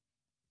you,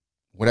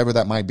 whatever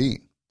that might be.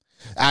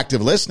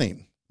 Active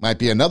listening might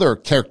be another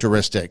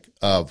characteristic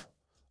of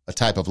a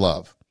type of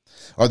love.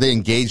 Are they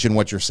engaged in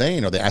what you're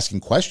saying? Are they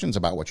asking questions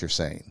about what you're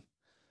saying?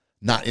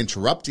 Not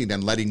interrupting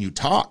and letting you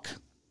talk.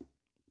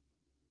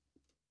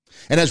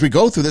 And as we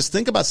go through this,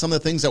 think about some of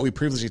the things that we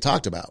previously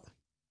talked about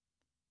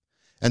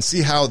and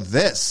see how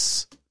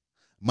this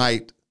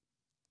might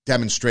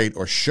demonstrate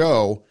or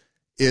show,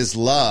 is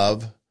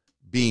love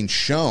being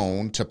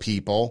shown to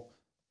people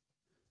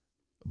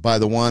by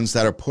the ones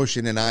that are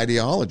pushing an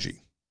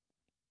ideology?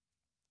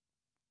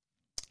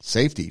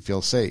 Safety,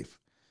 feel safe.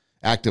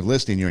 Active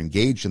listening, you're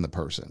engaged in the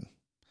person.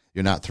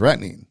 You're not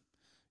threatening.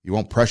 You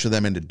won't pressure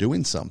them into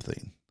doing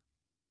something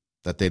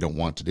that they don't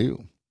want to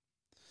do.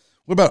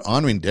 What about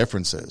honoring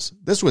differences?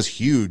 This was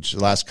huge the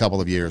last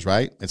couple of years,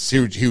 right? It's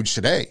huge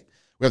today.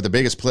 We have the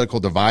biggest political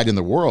divide in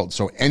the world.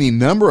 So any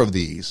number of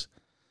these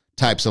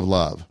types of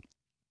love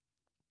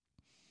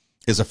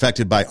is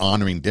affected by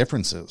honoring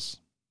differences.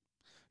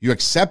 You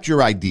accept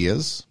your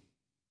ideas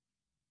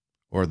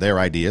or their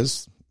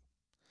ideas,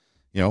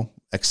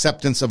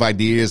 acceptance of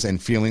ideas and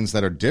feelings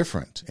that are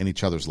different in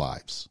each other's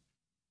lives.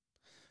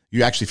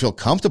 You actually feel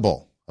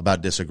comfortable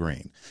about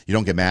disagreeing. You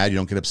don't get mad. You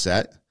don't get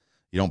upset.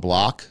 You don't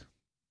block.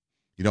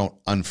 You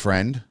don't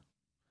unfriend.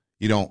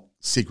 You don't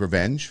seek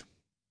revenge.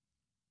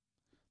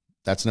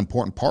 That's an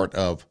important part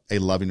of a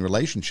loving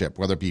relationship,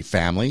 whether it be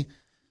family,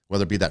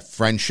 whether it be that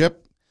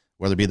friendship,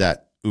 whether it be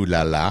that ooh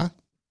la la,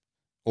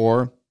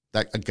 or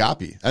that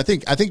agape. I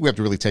think we have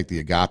to really take the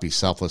agape,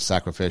 selfless,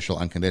 sacrificial,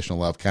 unconditional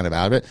love kind of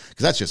out of it,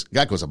 because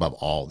that goes above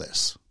all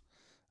this.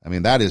 I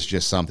mean, that is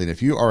just something.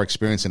 If you are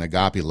experiencing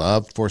agape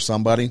love for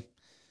somebody,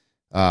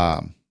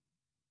 then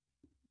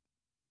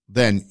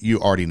you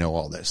already know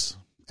all this,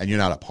 and you're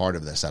not a part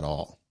of this at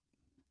all.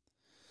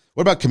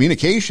 What about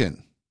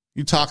communication?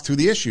 You talk through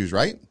the issues,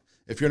 right?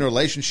 If you're in a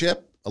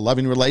relationship, a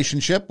loving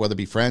relationship, whether it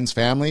be friends,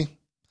 family,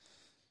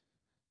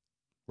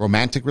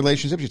 romantic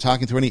relationships, you're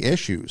talking through any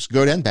issues,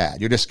 good and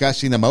bad. You're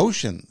discussing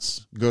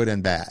emotions, good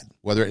and bad,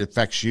 whether it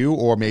affects you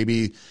or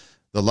maybe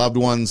the loved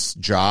one's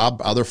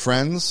job, other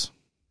friends.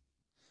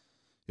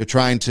 You're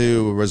trying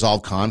to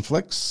resolve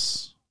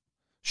conflicts,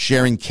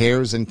 sharing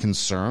cares and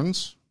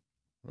concerns,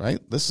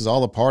 right? This is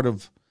all a part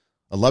of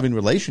a loving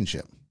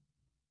relationship.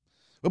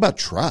 What about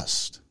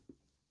trust?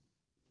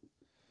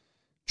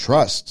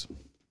 Trust.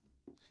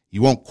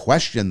 You won't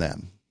question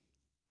them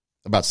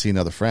about seeing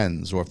other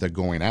friends or if they're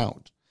going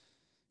out.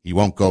 You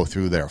won't go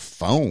through their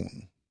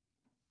phone.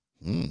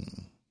 You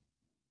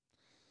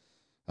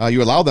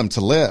allow them to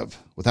live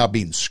without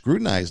being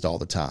scrutinized all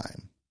the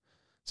time.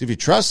 So if you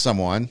trust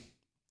someone,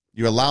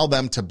 you allow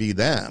them to be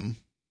them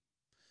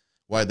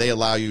while they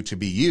allow you to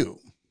be you.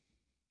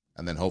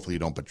 And then hopefully you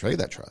don't betray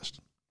that trust.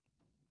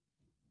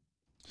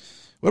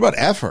 What about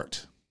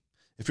effort?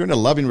 If you're in a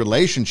loving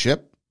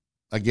relationship,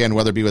 again,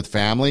 whether it be with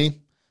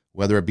family,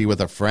 whether it be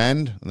with a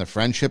friend and the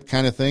friendship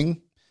kind of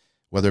thing,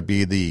 whether it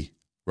be the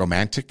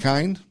romantic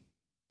kind,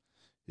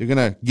 you're going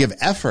to give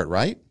effort,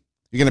 right?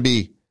 You're going to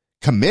be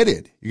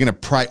committed. You're going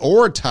to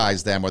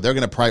prioritize them, or they're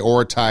going to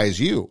prioritize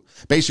you.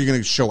 Basically, you're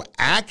going to show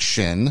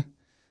action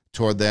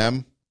toward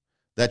them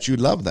that you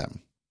love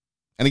them.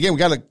 And again, we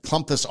got to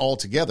clump this all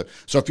together.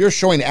 So if you're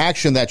showing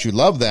action that you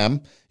love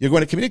them, you're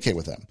going to communicate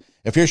with them.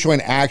 If you're showing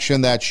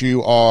action that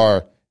you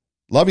are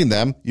loving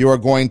them, you are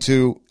going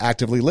to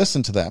actively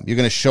listen to them. You're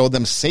going to show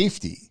them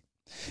safety.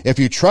 If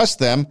you trust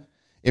them,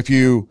 if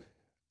you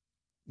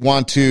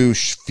want to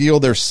feel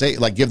their safe,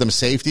 like give them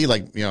safety,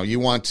 you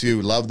want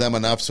to love them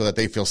enough so that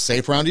they feel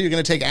safe around you, you're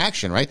going to take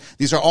action, right?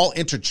 These are all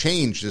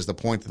interchanged is the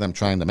point that I'm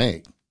trying to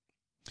make.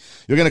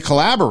 You're going to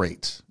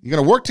collaborate. You're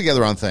going to work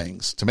together on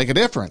things to make a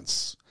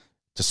difference,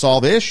 to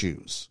solve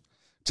issues,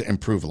 to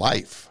improve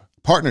life.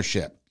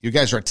 Partnership. You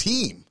guys are a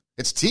team.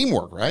 It's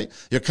teamwork, right?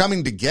 You're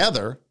coming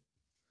together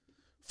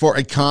for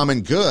a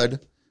common good,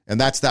 and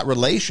that's that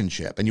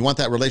relationship. And you want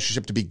that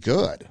relationship to be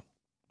good.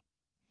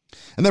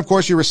 And then, of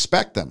course, you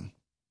respect them.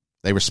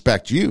 They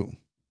respect you.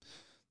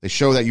 They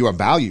show that you are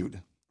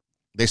valued.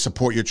 They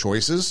support your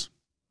choices.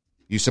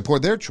 You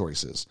support their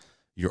choices.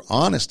 You're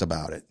honest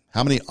about it.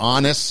 How many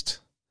honest,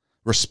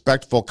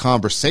 respectful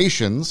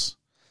conversations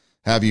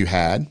have you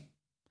had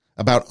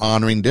about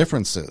honoring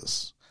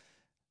differences?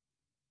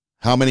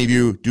 How many of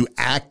you do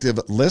active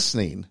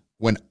listening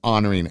when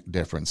honoring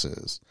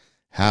differences?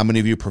 How many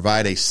of you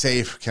provide a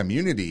safe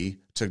community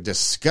to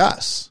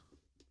discuss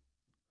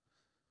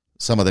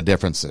some of the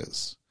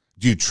differences?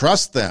 Do you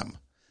trust them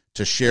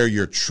to share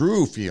your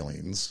true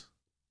feelings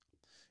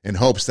in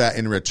hopes that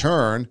in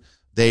return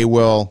they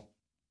will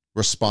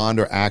respond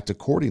or act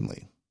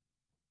accordingly?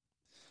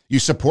 You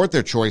support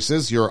their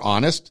choices. You're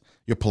honest.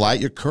 You're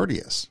polite. You're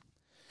courteous.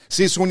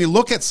 See, so when you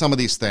look at some of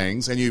these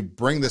things and you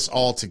bring this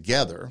all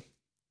together,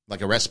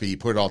 like a recipe, you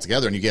put it all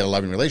together and you get a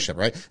loving relationship,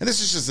 right? And this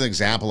is just an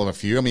example of a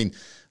few. I mean,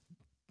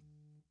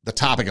 the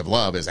topic of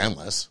love is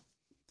endless.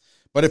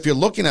 But if you're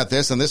looking at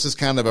this, and this is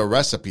kind of a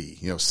recipe,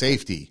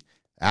 safety,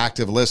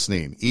 active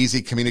listening,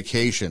 easy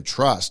communication,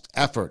 trust,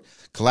 effort,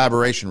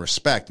 collaboration,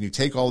 respect, and you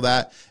take all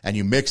that and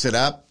you mix it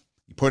up,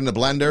 you put it in a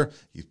blender,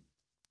 you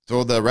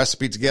throw the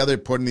recipe together,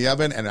 put it in the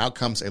oven, and out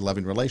comes a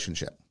loving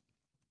relationship.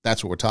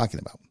 That's what we're talking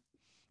about.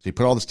 So you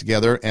put all this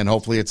together, and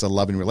hopefully it's a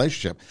loving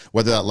relationship,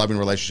 whether that loving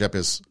relationship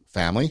is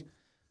family,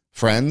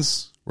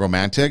 friends,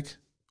 romantic,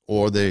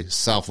 or the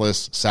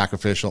selfless,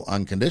 sacrificial,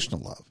 unconditional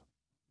love.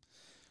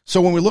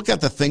 So when we look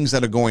at the things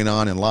that are going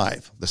on in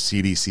life, the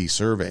CDC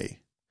survey,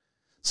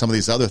 some of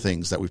these other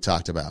things that we've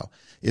talked about,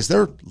 is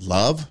there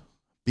love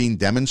being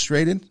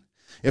demonstrated?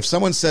 If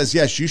someone says,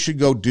 yes, you should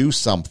go do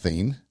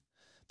something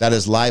that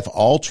is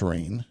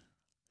life-altering,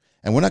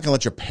 and we're not going to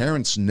let your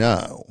parents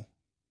know,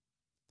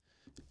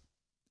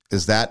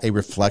 is that a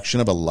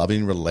reflection of a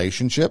loving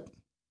relationship?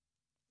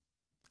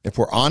 If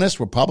we're honest,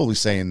 we're probably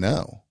saying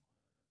no.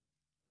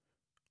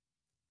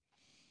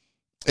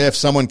 If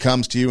someone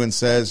comes to you and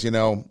says,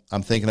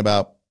 I'm thinking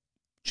about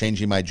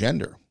changing my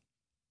gender,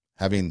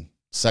 having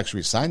sex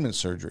reassignment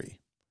surgery,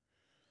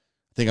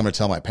 I think I'm going to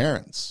tell my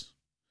parents.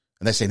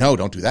 And they say, no,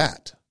 don't do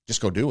that.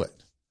 Just go do it.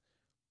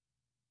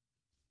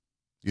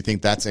 Do you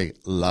think that's a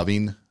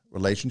loving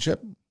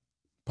relationship?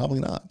 Probably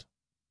not.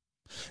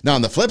 Now,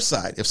 on the flip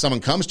side, if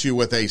someone comes to you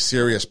with a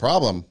serious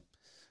problem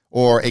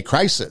or a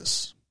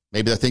crisis,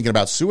 maybe they're thinking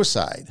about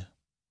suicide,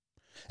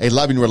 a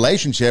loving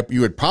relationship,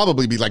 you would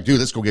probably be like, dude,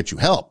 let's go get you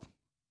help,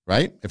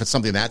 right? If it's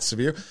something that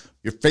severe,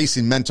 you're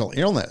facing mental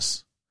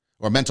illness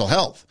or mental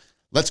health,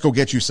 let's go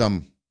get you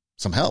some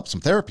help,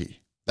 some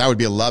therapy. That would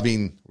be a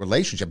loving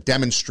relationship,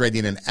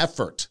 demonstrating an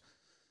effort,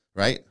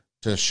 right,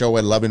 to show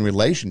a loving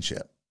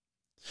relationship.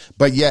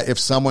 But yet, if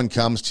someone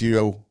comes to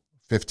you,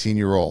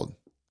 15-year-old,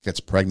 gets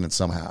pregnant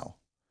somehow,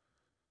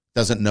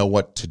 doesn't know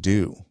what to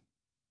do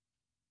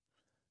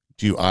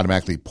you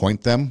automatically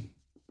point them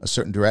a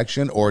certain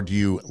direction, or do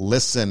you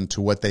listen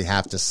to what they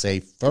have to say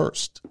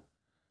first?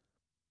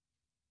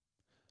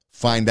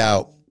 Find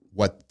out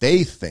what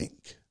they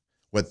think,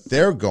 what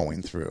they're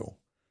going through,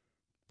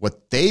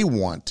 what they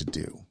want to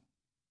do.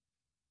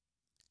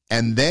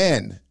 And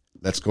then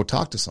let's go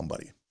talk to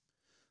somebody.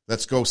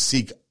 Let's go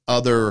seek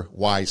other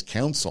wise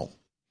counsel.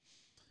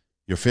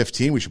 You're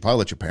 15, we should probably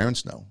let your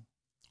parents know.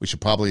 We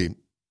should probably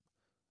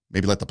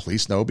maybe let the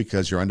police know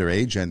because you're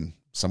underage and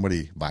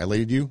somebody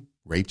violated you,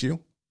 raped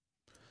you.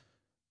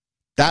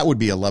 That would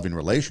be a loving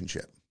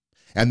relationship.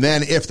 And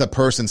then if the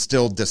person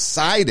still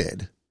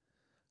decided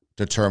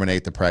to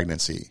terminate the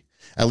pregnancy,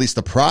 at least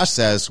the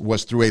process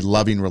was through a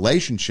loving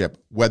relationship,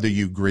 whether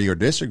you agree or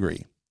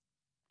disagree.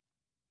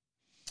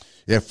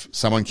 If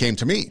someone came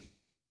to me,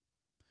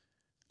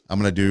 I'm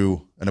going to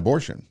do an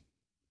abortion,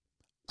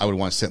 I would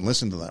want to sit and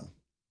listen to them.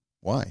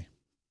 Why?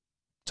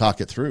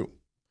 Talk it through.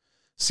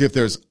 See if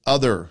there's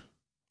other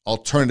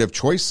alternative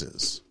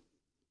choices.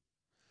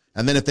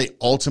 And then if they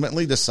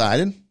ultimately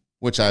decided,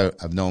 which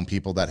I've known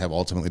people that have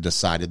ultimately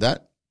decided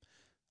that,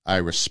 I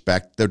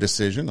respect their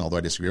decision, although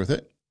I disagree with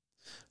it.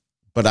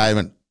 But I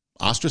haven't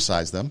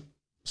ostracized them,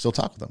 still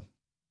talk with them.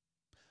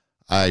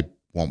 I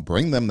won't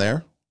bring them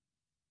there,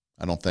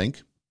 I don't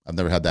think. I've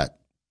never had that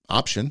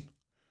option.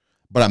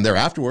 But I'm there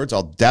afterwards.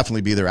 I'll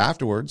definitely be there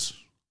afterwards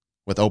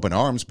with open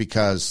arms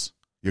because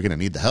you're going to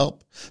need the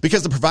help.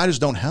 Because the providers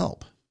don't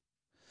help.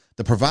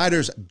 The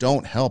providers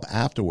don't help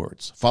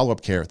afterwards.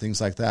 Follow-up care,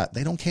 things like that.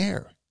 They don't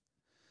care.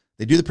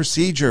 They do the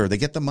procedure. They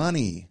get the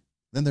money.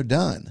 Then they're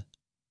done.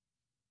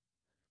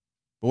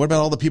 But what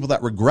about all the people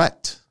that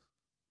regret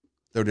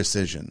their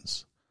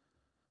decisions?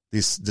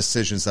 These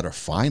decisions that are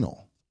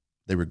final.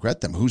 They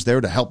regret them. Who's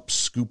there to help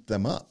scoop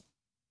them up?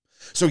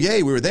 So,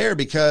 yay, we were there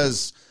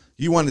because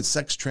you wanted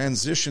sex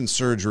transition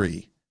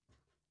surgery.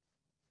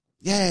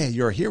 Yay,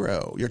 you're a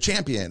hero. You're a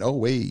champion. Oh,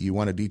 wait, you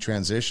want to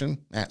detransition?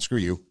 Screw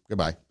you.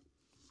 Goodbye.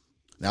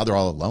 Now they're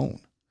all alone.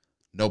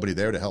 Nobody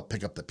there to help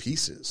pick up the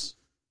pieces.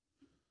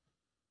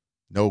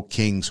 No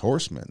king's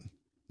horsemen.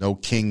 No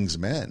king's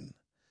men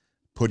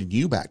putting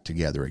you back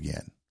together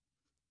again.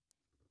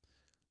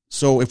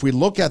 So if we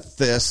look at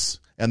this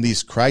and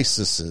these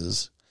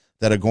crises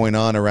that are going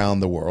on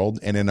around the world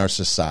and in our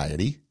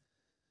society,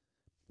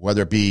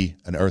 whether it be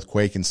an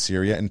earthquake in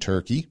Syria and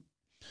Turkey,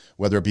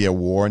 whether it be a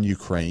war in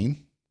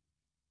Ukraine,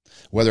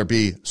 whether it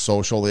be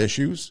social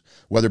issues,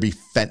 whether it be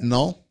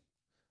fentanyl,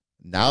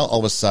 now all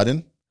of a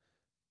sudden,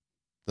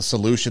 the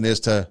solution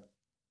is to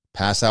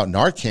pass out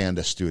Narcan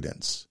to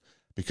students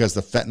because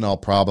the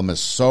fentanyl problem is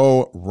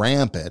so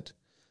rampant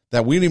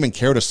that we don't even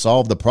care to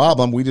solve the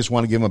problem. We just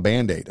want to give them a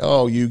Band-Aid.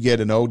 Oh, you get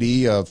an OD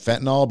of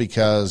fentanyl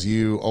because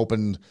you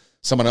opened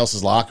someone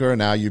else's locker and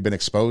now you've been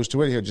exposed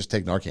to it. Here, just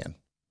take Narcan.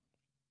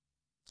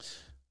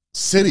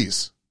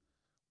 Cities.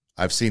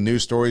 I've seen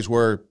news stories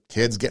where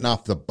kids getting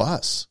off the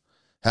bus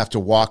have to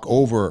walk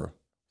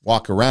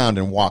around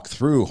and walk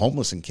through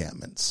homeless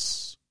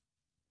encampments.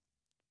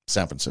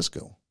 San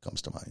Francisco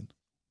comes to mind.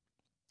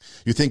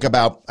 You think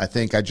about, I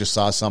think I just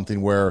saw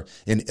something where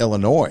in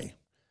Illinois,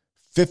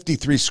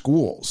 53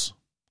 schools,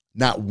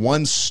 not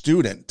one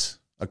student,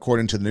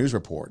 according to the news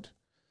report,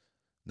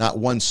 not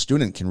one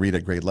student can read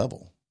at grade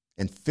level.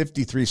 In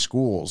 53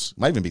 schools,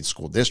 might even be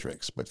school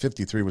districts, but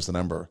 53 was the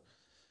number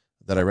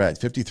that I read.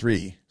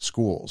 53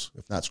 schools,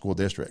 if not school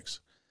districts,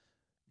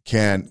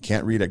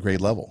 can't read at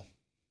grade level.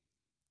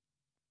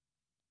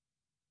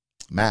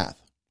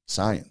 Math,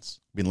 science,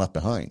 being left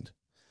behind.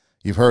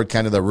 You've heard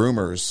kind of the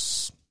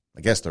rumors,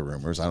 I guess they're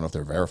rumors, I don't know if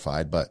they're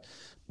verified, but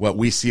what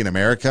we see in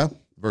America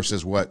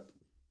versus what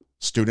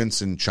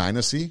students in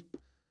China see,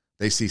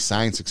 they see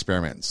science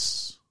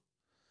experiments.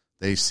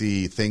 They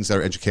see things that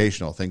are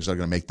educational, things that are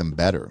going to make them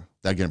better,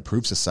 that are going to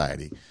improve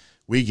society.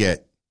 We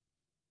get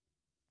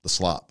the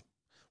slop.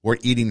 We're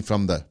eating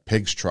from the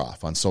pig's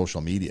trough on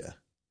social media.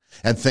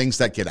 And things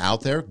that get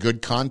out there,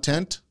 good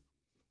content,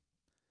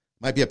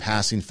 might be a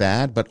passing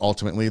fad, but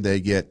ultimately they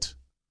get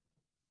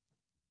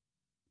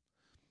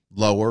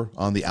lower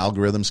on the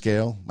algorithm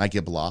scale, might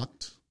get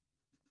blocked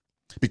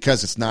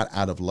because it's not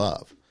out of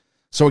love.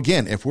 So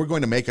again, if we're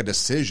going to make a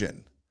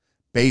decision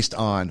based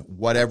on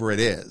whatever it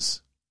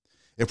is,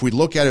 if we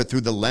look at it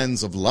through the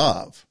lens of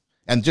love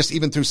and just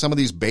even through some of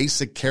these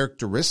basic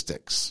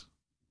characteristics,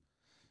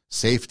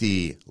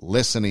 safety,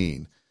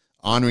 listening,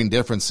 honoring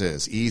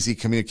differences, easy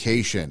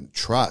communication,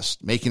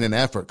 trust, making an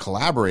effort,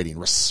 collaborating,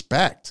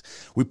 respect.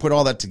 We put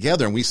all that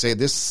together and we say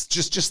this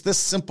just this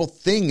simple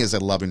thing is a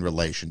loving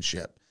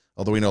relationship.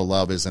 Although we know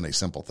love isn't a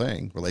simple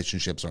thing.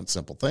 Relationships aren't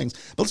simple things.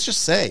 But let's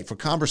just say for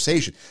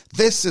conversation,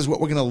 this is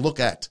what we're going to look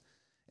at.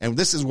 And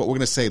this is what we're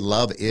going to say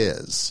love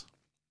is.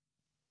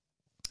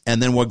 And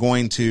then we're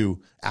going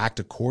to act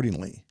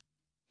accordingly.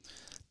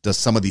 Does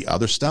some of the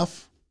other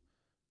stuff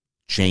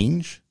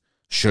change?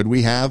 Should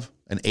we have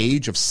an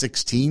age of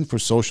 16 for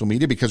social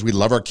media because we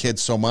love our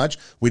kids so much?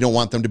 We don't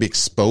want them to be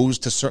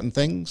exposed to certain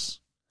things.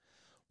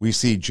 We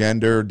see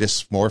gender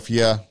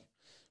dysmorphia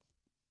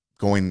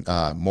going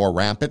more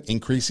rampant,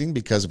 increasing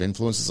because of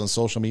influences on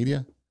social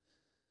media.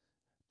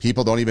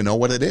 People don't even know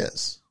what it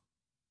is.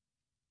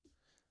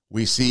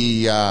 We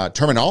see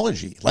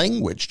terminology,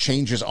 language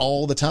changes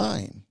all the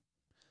time.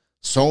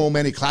 So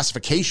many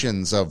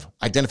classifications of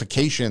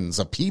identifications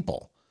of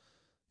people,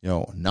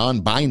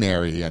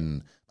 non-binary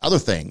and other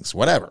things,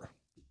 whatever.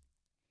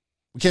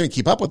 We can't even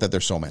keep up with it.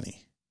 There's so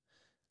many.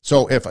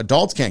 So if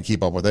adults can't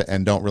keep up with it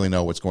and don't really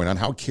know what's going on,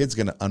 how are kids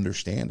going to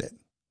understand it?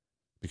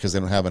 Because they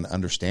don't have an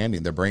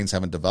understanding. Their brains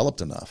haven't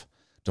developed enough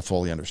to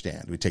fully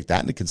understand. We take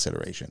that into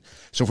consideration.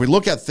 So if we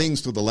look at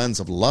things through the lens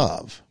of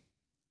love,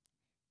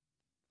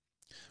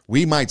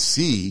 we might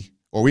see,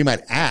 or we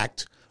might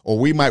act, or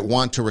we might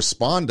want to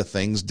respond to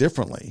things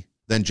differently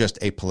than just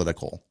a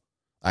political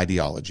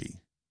ideology.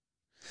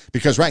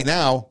 Because right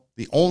now,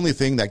 the only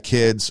thing that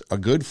kids are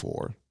good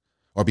for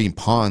are being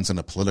pawns in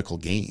a political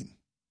game,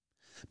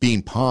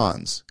 being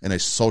pawns in a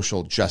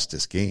social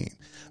justice game,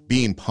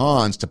 being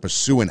pawns to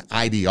pursue an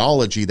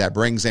ideology that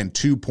brings in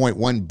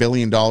 $2.1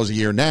 billion a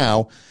year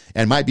now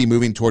and might be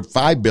moving toward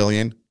 $5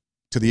 billion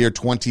to the year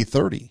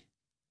 2030.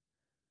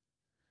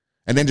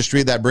 An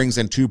industry that brings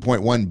in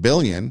 $2.1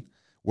 billion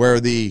where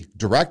the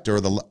director,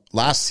 the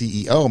last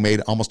CEO,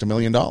 made almost $1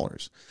 million,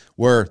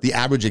 where the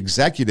average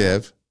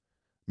executive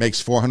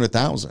makes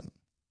 $400,000.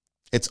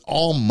 It's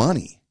all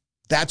money.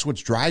 That's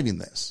what's driving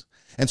this.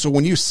 And so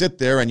when you sit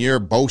there and you're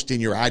boasting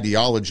your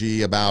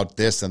ideology about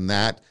this and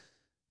that,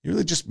 you're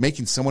really just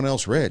making someone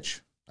else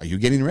rich. Are you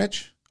getting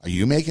rich? Are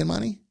you making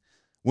money?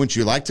 Wouldn't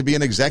you like to be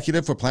an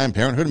executive for Planned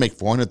Parenthood and make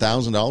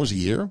 $400,000 a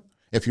year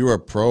if you were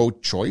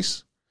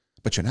pro-choice?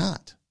 But you're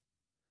not.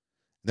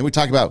 Then we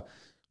talk about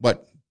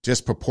what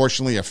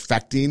disproportionately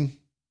affecting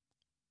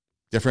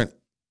different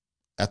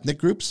ethnic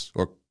groups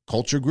or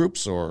culture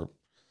groups or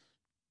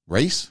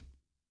race.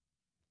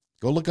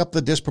 Go look up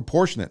the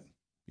disproportionate.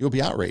 You'll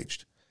be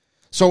outraged.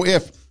 So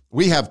if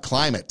we have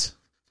climate,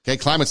 okay,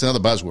 climate's another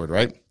buzzword,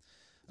 right?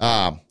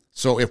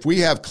 So if we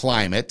have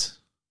climate,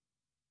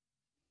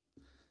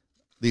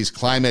 these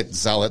climate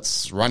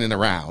zealots running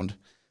around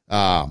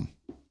on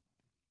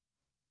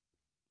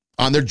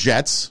their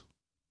jets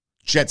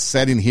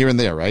setting here and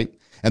there, right?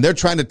 And they're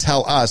trying to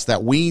tell us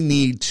that we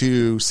need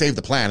to save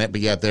the planet, but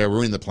yet they're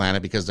ruining the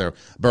planet because they're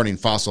burning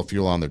fossil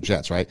fuel on their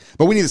jets, right?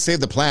 But we need to save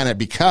the planet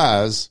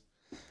because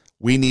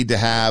we need to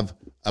have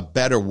a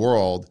better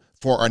world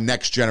for our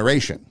next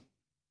generation.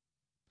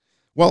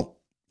 Well,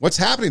 what's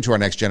happening to our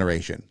next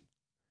generation?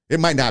 It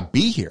might not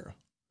be here.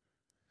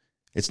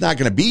 It's not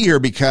going to be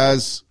here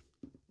because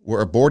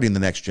we're aborting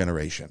the next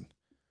generation.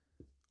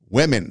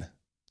 Women,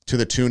 to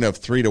the tune of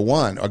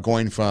 3-to-1, are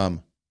going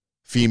from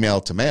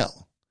female to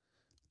male.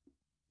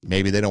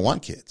 Maybe they don't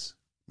want kids.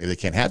 Maybe they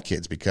can't have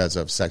kids because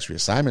of sex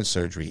reassignment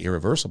surgery,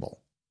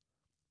 irreversible.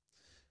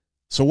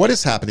 So what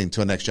is happening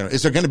to a next generation?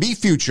 Is there going to be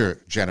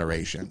future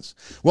generations?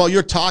 Well,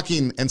 you're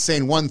talking and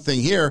saying one thing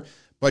here,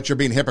 but you're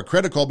being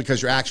hypocritical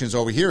because your actions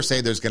over here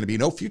say there's going to be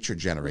no future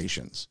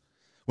generations.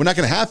 We're not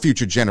going to have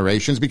future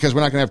generations because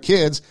we're not going to have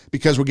kids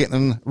because we're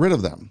getting rid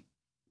of them.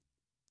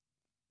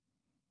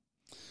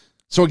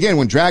 So again,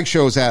 when drag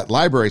shows at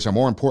libraries are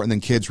more important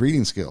than kids'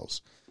 reading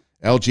skills,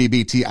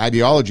 LGBT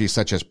ideologies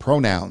such as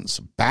pronouns,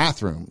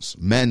 bathrooms,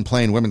 men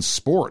playing women's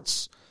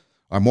sports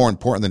are more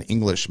important than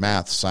English,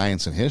 math,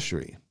 science, and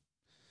history.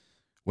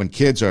 When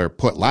kids are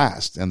put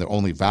last and their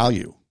only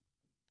value,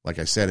 like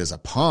I said, is a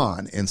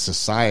pawn in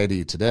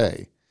society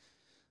today,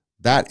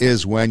 that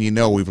is when you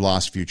know we've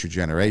lost future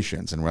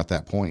generations, and we're at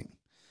that point.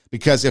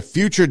 Because if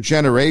future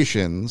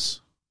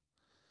generations,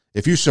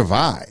 if you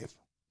survive,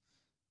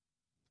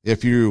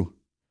 if you're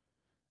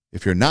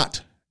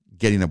not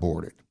getting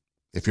aborted,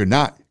 if you're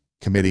not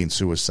committing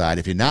suicide,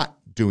 if you're not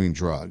doing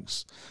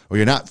drugs, or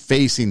you're not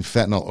facing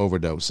fentanyl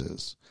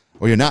overdoses,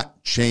 or you're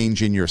not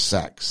changing your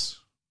sex,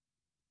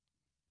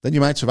 then you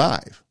might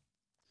survive.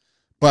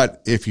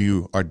 But if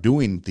you are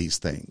doing these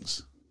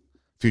things,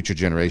 future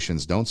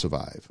generations don't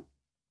survive.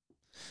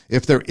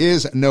 If there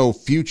is no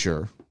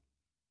future,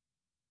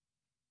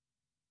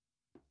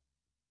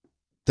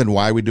 then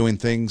why are we doing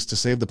things to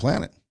save the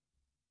planet?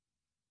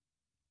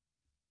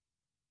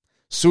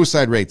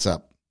 Suicide rates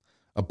up,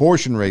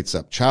 abortion rates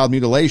up, child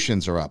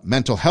mutilations are up,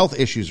 mental health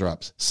issues are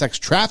up, sex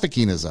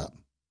trafficking is up.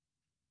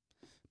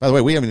 By the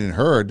way, we haven't even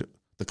heard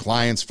the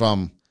clients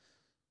from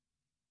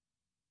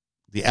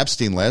the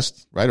Epstein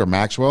list, right, or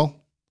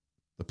Maxwell,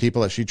 the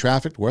people that she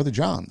trafficked. Where are the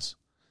Johns?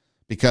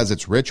 Because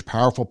it's rich,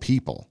 powerful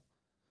people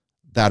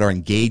that are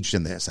engaged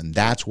in this, and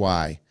that's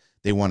why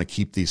they want to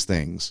keep these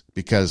things,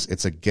 because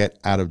it's a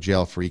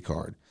get-out-of-jail-free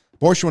card.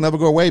 Abortion will never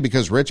go away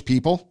because rich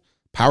people,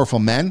 powerful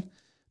men,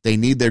 they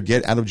need their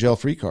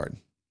get-out-of-jail-free card.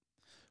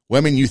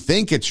 Women, you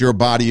think it's your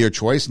body, your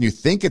choice, and you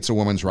think it's a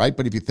woman's right,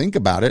 but if you think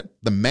about it,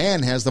 the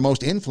man has the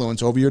most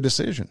influence over your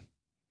decision.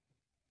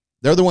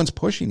 They're the ones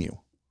pushing you.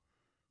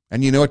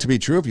 And you know it to be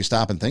true if you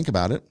stop and think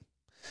about it.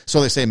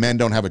 So they say men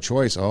don't have a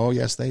choice. Oh,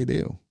 yes, they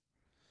do.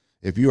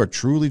 If you are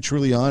truly,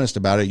 truly honest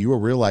about it, you will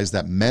realize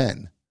that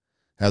men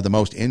have the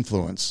most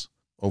influence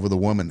over the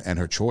woman and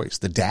her choice,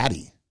 the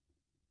daddy.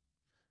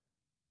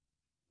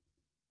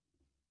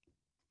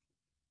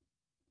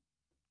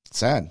 It's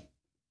sad.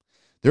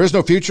 There is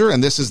no future,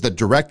 and this is the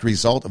direct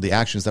result of the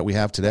actions that we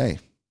have today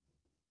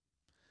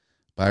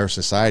by our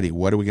society.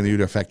 What are we going to do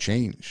to affect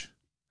change?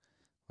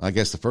 I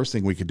guess the first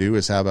thing we could do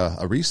is have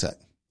a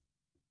reset.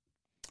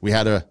 We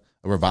had a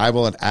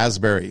revival at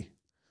Asbury.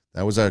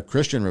 That was a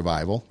Christian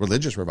revival,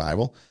 religious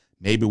revival.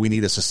 Maybe we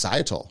need a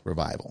societal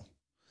revival.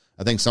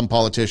 I think some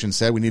politicians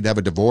said we need to have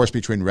a divorce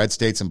between red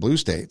states and blue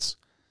states.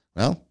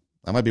 Well,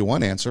 that might be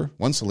one answer,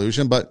 one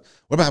solution, but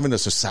what about having a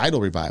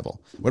societal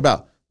revival? What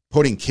about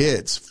putting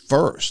kids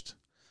first?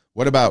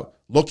 What about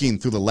looking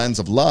through the lens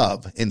of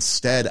love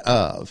instead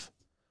of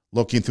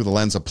looking through the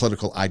lens of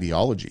political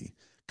ideology,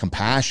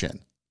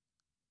 compassion,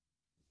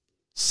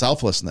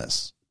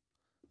 selflessness,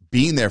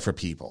 being there for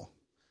people,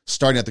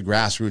 starting at the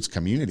grassroots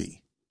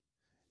community,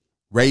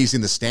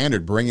 raising the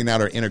standard, bringing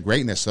out our inner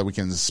greatness so that we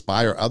can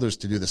inspire others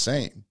to do the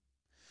same.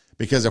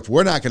 Because if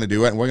we're not going to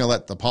do it and we're going to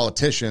let the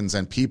politicians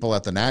and people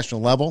at the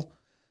national level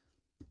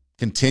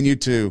continue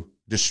to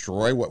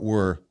destroy what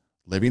we're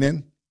living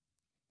in,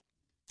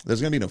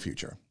 there's going to be no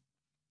future.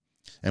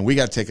 And we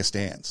got to take a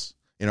stance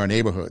in our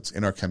neighborhoods,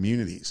 in our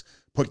communities,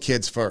 put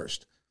kids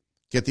first,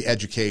 get the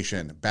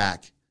education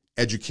back,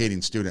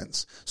 educating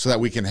students so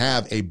that we can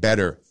have a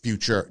better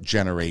future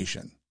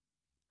generation.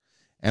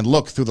 And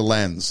look through the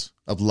lens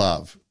of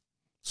love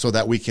so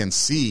that we can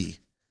see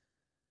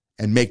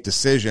and make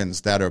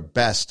decisions that are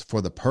best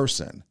for the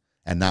person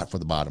and not for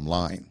the bottom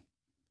line.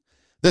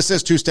 This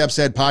is Two Steps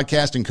Ahead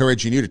Podcast,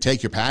 encouraging you to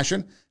take your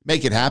passion,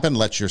 make it happen,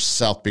 let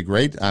yourself be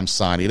great. I'm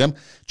Son Edom.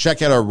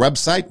 Check out our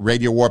website,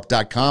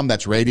 radiowarp.com.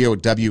 That's radio,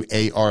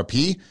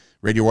 W-A-R-P,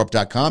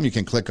 radiowarp.com. You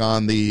can click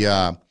on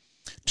the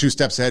Two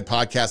Steps Ahead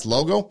Podcast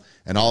logo,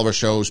 and all of our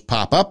shows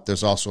pop up.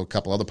 There's also a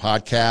couple other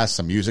podcasts,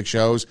 some music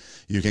shows.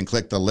 You can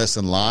click the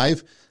Listen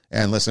Live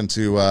and listen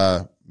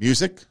to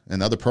music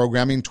and other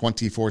programming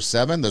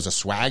 24/7. There's a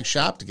swag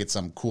shop to get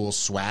some cool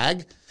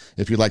swag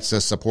if you'd like to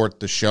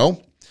support the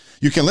show.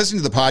 You can listen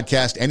to the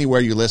podcast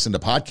anywhere you listen to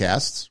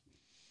podcasts.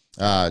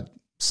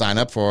 Sign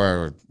up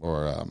for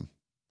or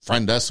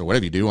friend us or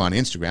whatever you do on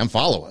Instagram.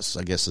 Follow us,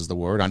 I guess is the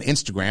word, on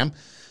Instagram.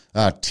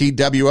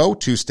 TWO,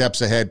 Two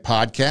Steps Ahead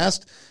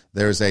Podcast.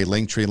 There's a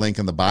Linktree link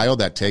in the bio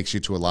that takes you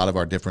to a lot of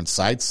our different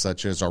sites,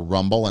 such as our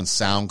Rumble and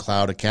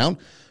SoundCloud account,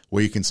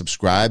 where you can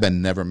subscribe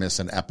and never miss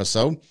an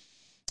episode.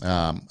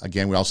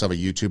 Again, we also have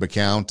a YouTube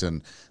account,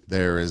 and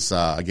there is,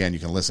 again, you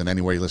can listen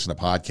anywhere you listen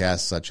to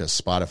podcasts, such as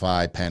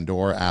Spotify,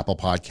 Pandora, Apple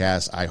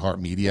Podcasts,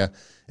 iHeartMedia,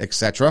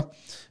 etc.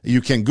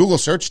 You can Google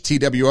search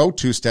TWO,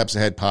 Two Steps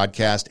Ahead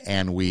Podcast,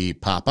 and we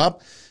pop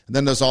up. And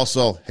then there's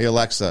also, hey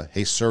Alexa,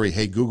 hey Siri,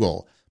 hey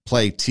Google,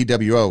 play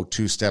TWO,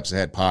 Two Steps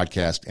Ahead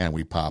Podcast, and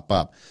we pop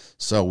up.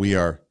 So we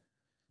are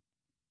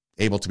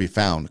able to be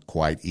found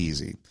quite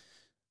easy.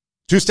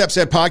 Two Steps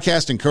Ahead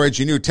Podcast,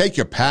 encouraging you to take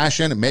your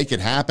passion, make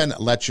it happen,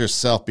 let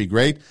yourself be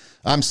great.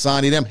 I'm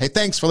Son Edom. Hey,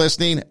 thanks for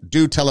listening.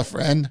 Do tell a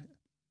friend.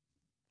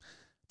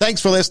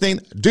 Thanks for listening.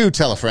 Do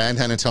tell a friend.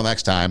 And until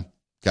next time,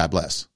 God bless.